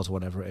South Wales or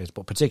whatever it is,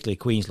 but particularly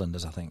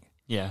Queenslanders, I think.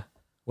 Yeah.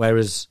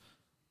 Whereas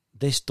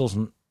this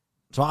doesn't.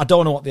 So I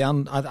don't know what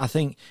I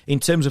think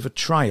in terms of a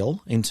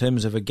trial, in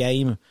terms of a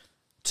game,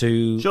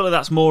 surely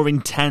that's more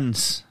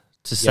intense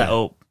to set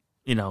up.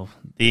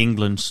 The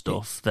England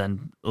stuff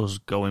than us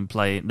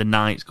the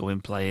Knights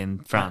going play in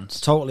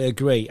France. I totally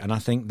agree, and I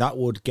think that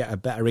would get a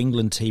better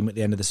England team at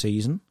the end of the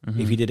season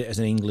if you did it as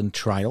an England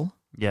trial,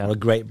 or a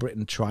Great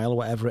Britain trial,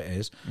 whatever it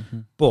is.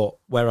 But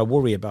where I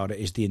worry about it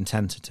is the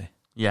intensity.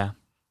 Yeah,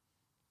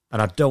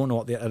 and I don't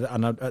know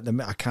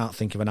I can't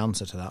think of an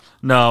answer to that.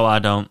 No, I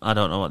don't. I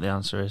don't know what the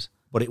answer is.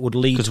 But it would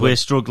lead because we're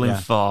struggling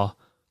for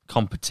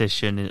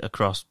competition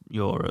across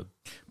Europe.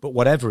 But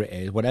whatever it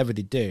is, whatever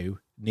they do,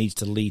 needs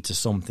to lead to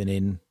something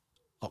in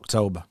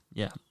October.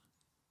 Yeah,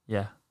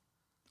 yeah.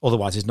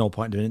 Otherwise, there's no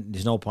point in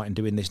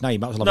doing this now. You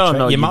might as well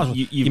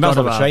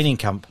have a training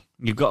camp.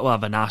 You've got to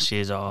have an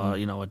Ashes or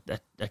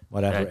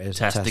whatever it is,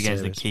 test against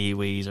series. The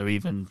Kiwis or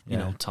even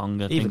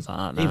Tonga, things like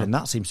that. Now. Even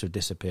that seems to have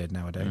disappeared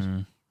nowadays.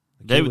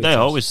 They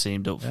always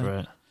seemed up for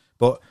it,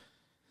 but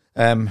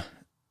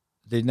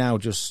they now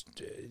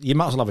just you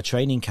might as well have a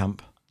training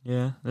camp.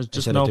 Yeah, there's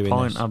just Instead no of doing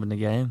point this. having the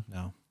game.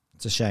 No,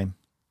 it's a shame.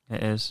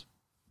 It is.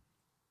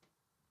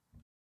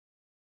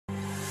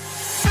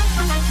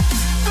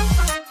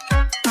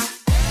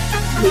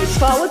 Moves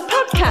Forward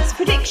Podcast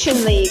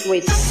Prediction League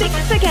with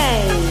Six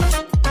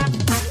Again.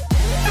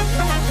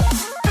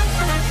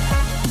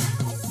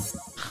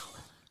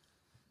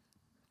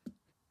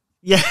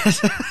 Yes.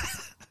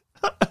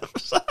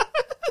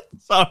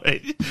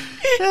 Sorry.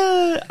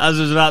 As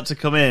I was about to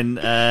come in,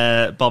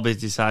 Bobby's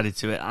decided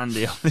to hit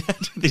Andy on the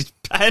end with his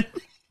pen.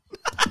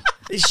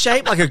 It's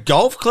shaped like a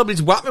golf club.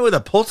 He's whacked me with a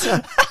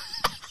putter.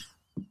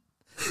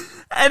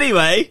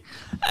 Anyway,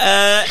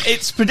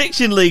 it's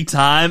Prediction League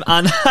time,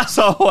 and as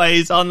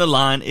always, on the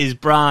line is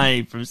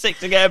Bri from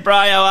Six Again. Bri,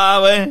 how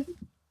are we?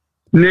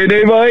 New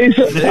boys.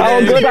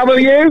 How good, how are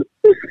you?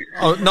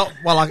 Oh, not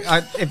well.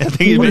 I think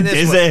he's been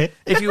dizzy.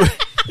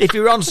 If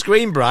you were on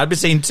screen, Brad, I'd be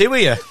seeing two of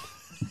you.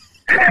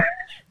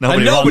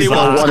 Nobody nobody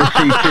wants want that.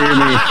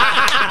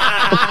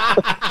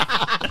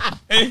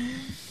 to see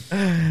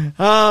me.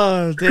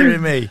 Oh, dearie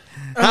me.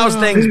 How's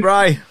things,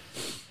 Bri?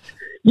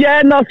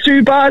 Yeah, not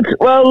too bad.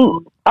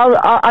 Well,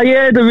 I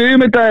heard a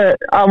rumour that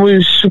I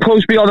was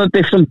supposed to be on a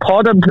different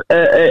pod,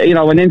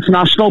 an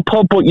international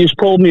pod, but you just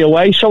pulled me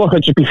away so I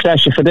could just be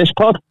fresher for this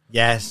pod.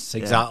 Yes,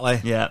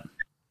 exactly. Yeah.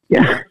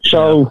 Yeah.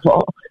 So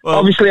Well,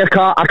 obviously I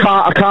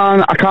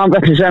can't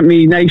represent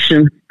me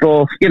nation,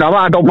 but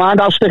I don't mind.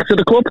 I'll stick to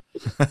the club.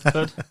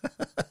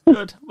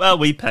 Good. Well,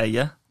 we pay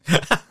you.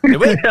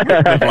 With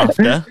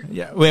Laughter.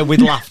 Yeah, with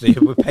laughter.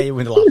 We pay you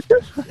with laughter.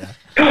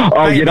 Yeah.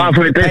 Oh, you're not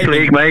with this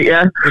league, mate.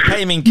 Yeah. We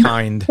pay him in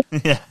kind.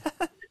 Yeah.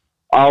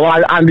 Oh,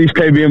 Andy's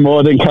paid me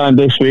more than kind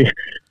this week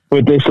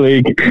with this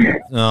league.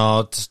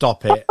 Oh,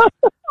 stop it.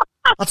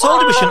 I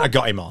told you we shouldn't have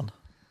got him on.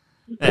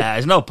 Yeah,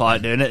 there's no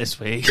point doing it this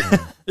week.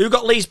 Who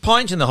got least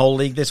points in the whole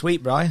league this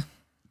week, Bri?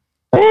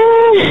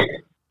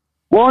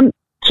 1,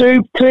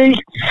 2, 3,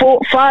 4,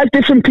 5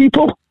 different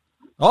people.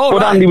 Oh,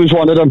 but right. Andy was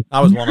one of them. I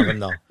was one of them,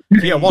 though.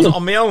 Yeah, I wasn't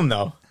on my own,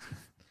 though.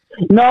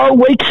 No,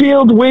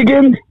 Wakefield,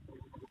 Wigan,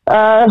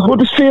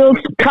 Huddersfield,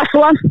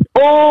 Catalan,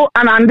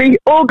 and Andy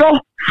all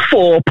got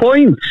 4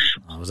 points.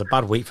 Oh, it was a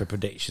bad week for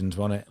predictions,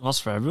 wasn't it?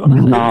 Lost for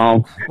everyone.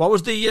 No. What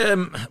was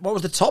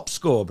the top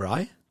score,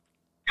 Bri?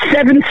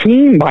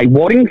 17 by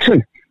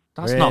Warrington.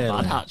 That's Really?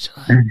 not bad,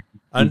 actually.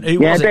 And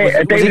who Yeah, was they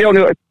it? the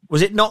only.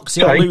 Was it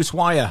Noxie Sorry? or Loose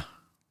Wire?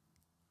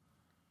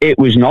 It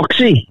was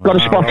Noxie. Got a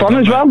spot well on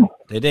done, as well. mate.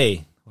 Did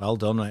he? Well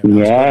done, mate.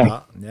 Yeah.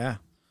 Well done, yeah.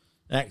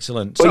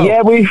 Excellent. But So,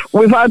 yeah, we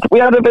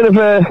had a bit of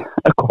a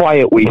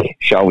quiet week,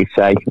 shall we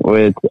say,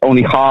 with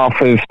only half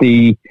of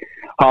the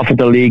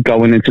league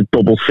going into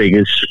double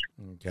figures.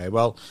 okay,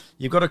 well,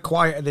 you've got a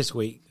quieter this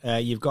week.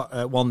 You've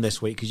got one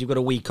this week because you've got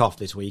a week off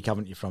this week,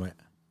 haven't you, from it?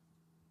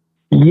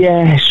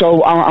 Yeah,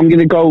 so I'm going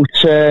to go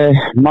to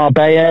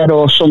Marbella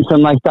or something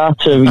like that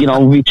to,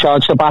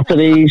 recharge the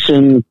batteries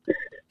and,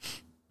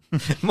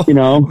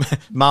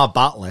 Mar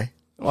Batley.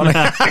 You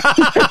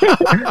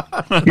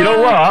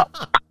know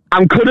what?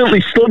 I'm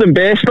currently stood in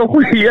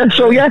Bristol. Yeah,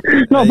 so yeah,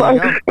 no,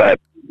 but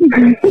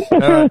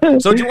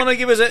So do you want to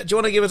give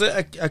us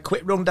a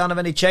quick rundown of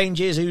any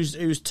changes?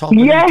 Who's top? And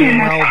Yeah.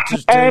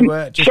 who's doing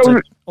well? Just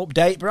to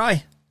update,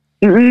 Bri.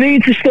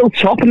 Leeds are still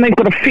top, and they've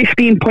got a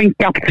 15-point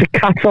gap to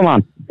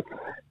Catalan.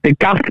 The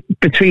gap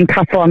between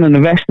Catalan and the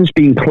rest has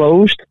been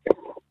closed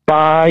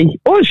by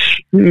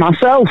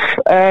myself.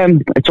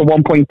 It's a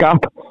 1-point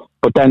gap,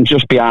 but then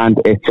just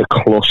behind it's a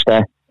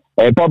cluster.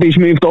 Bobby's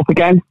moved up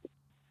again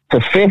to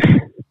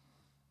 5th,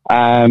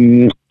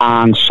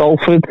 and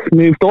Salford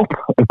moved up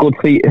a good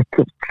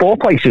 4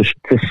 places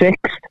to 6th,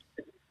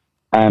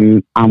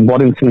 and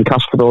Warrington and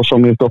Castleford also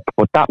moved up.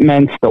 But that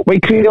meant that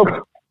Wakefield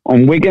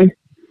and Wigan,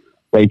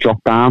 they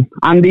dropped down.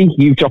 Andy,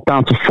 you've dropped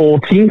down to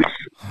 14th.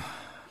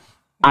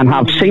 And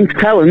have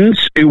St.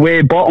 Helens, who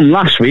were bottom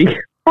last week,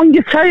 on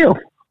your tail.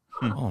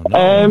 Oh,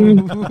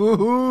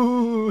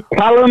 no.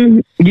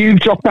 Callum,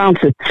 you've dropped down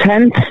to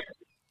 10th.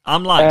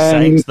 I'm like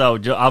Saints, though.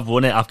 I've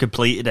won it. I've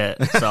completed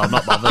it, so I'm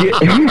not bothered.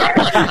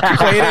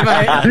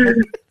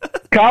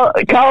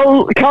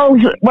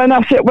 Cal's,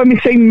 when we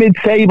say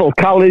mid-table,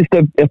 Cal is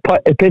the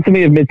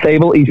epitome of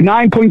mid-table. He's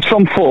 9 points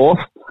from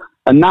 4th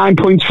and 9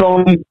 points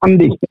from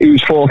Andy,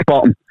 who's 4th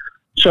bottom.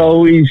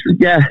 So he's,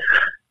 yeah.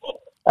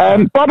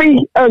 Bobby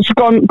has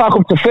gone back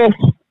up to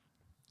 5th,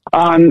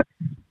 and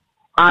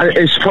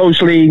is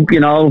supposedly,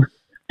 the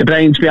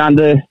brains behind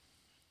the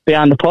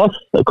pod,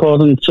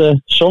 according to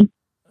some.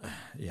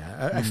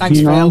 Yeah, Thanks,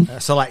 Phil. a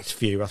select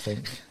few, I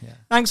think. Yeah.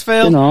 Thanks,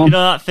 Phil. You know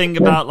that thing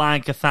about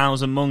like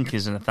 1,000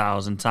 monkeys and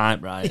 1,000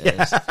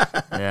 typewriters?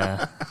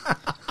 Yeah.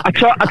 I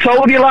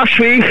told you last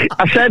week,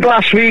 I said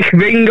last week,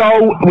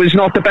 Ringo was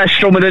not the best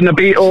drummer in the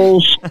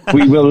Beatles.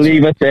 We will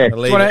leave it there. Do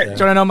you want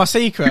to know my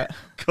secret?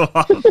 Go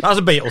on. That was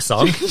a Beatles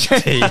song. Do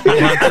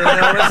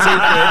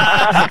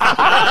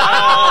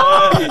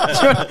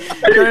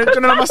you want to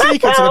know my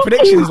secret to the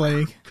predictions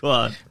league? Go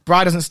on.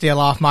 Bri doesn't steal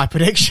half my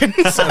predictions.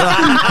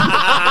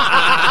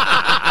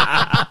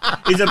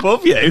 He's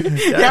above you.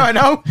 Yeah, I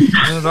know.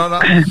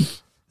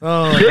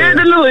 Third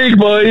in the league,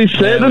 boys.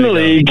 Third in the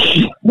league.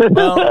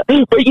 Well,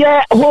 but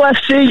yeah, Hull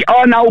FC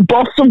are now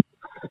bottom.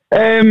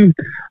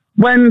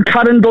 When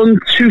Karen done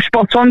 2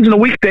 spot-ons in a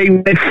week, they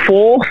were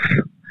 4th.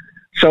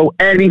 So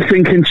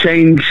anything can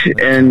change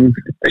in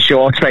a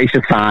short space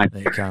of time.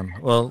 It can.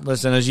 Well,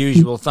 listen, as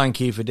usual, thank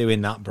you for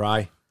doing that,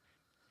 Bri.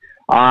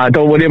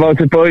 Don't worry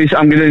about it, boys.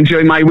 I'm going to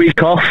enjoy my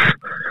week off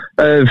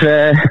of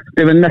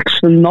doing next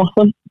to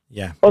nothing.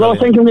 Yeah. But I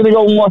think I'm going to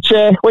go and watch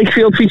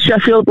Wakefield v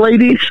Sheffield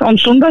ladies on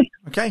Sunday.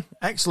 Okay,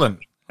 excellent.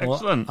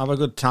 Excellent. Well, have a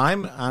good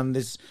time. And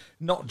there's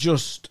not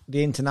just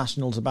the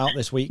internationals about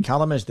this week,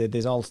 Callum.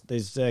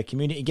 There's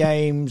community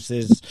games.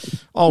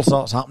 There's all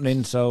sorts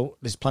happening. So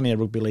there's plenty of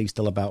rugby league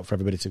still about for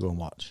everybody to go and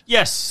watch.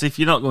 Yes, if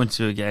you're not going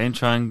to a game,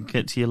 try and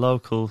get to your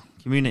local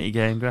community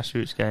game,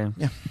 grassroots game.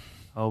 Yeah.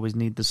 Always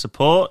need the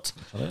support.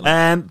 Like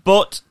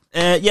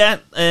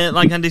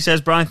Andy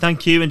says, Brian,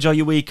 thank you. Enjoy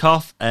your week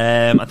off.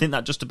 I think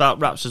that just about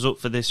wraps us up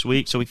for this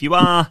week. So if you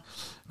are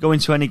going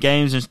to any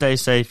games, and stay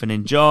safe and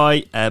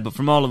enjoy. But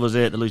from all of us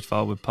here at the Luge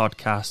Forward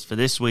podcast for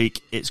this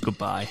week, it's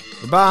goodbye.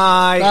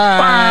 Goodbye.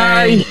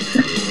 Bye.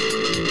 Bye.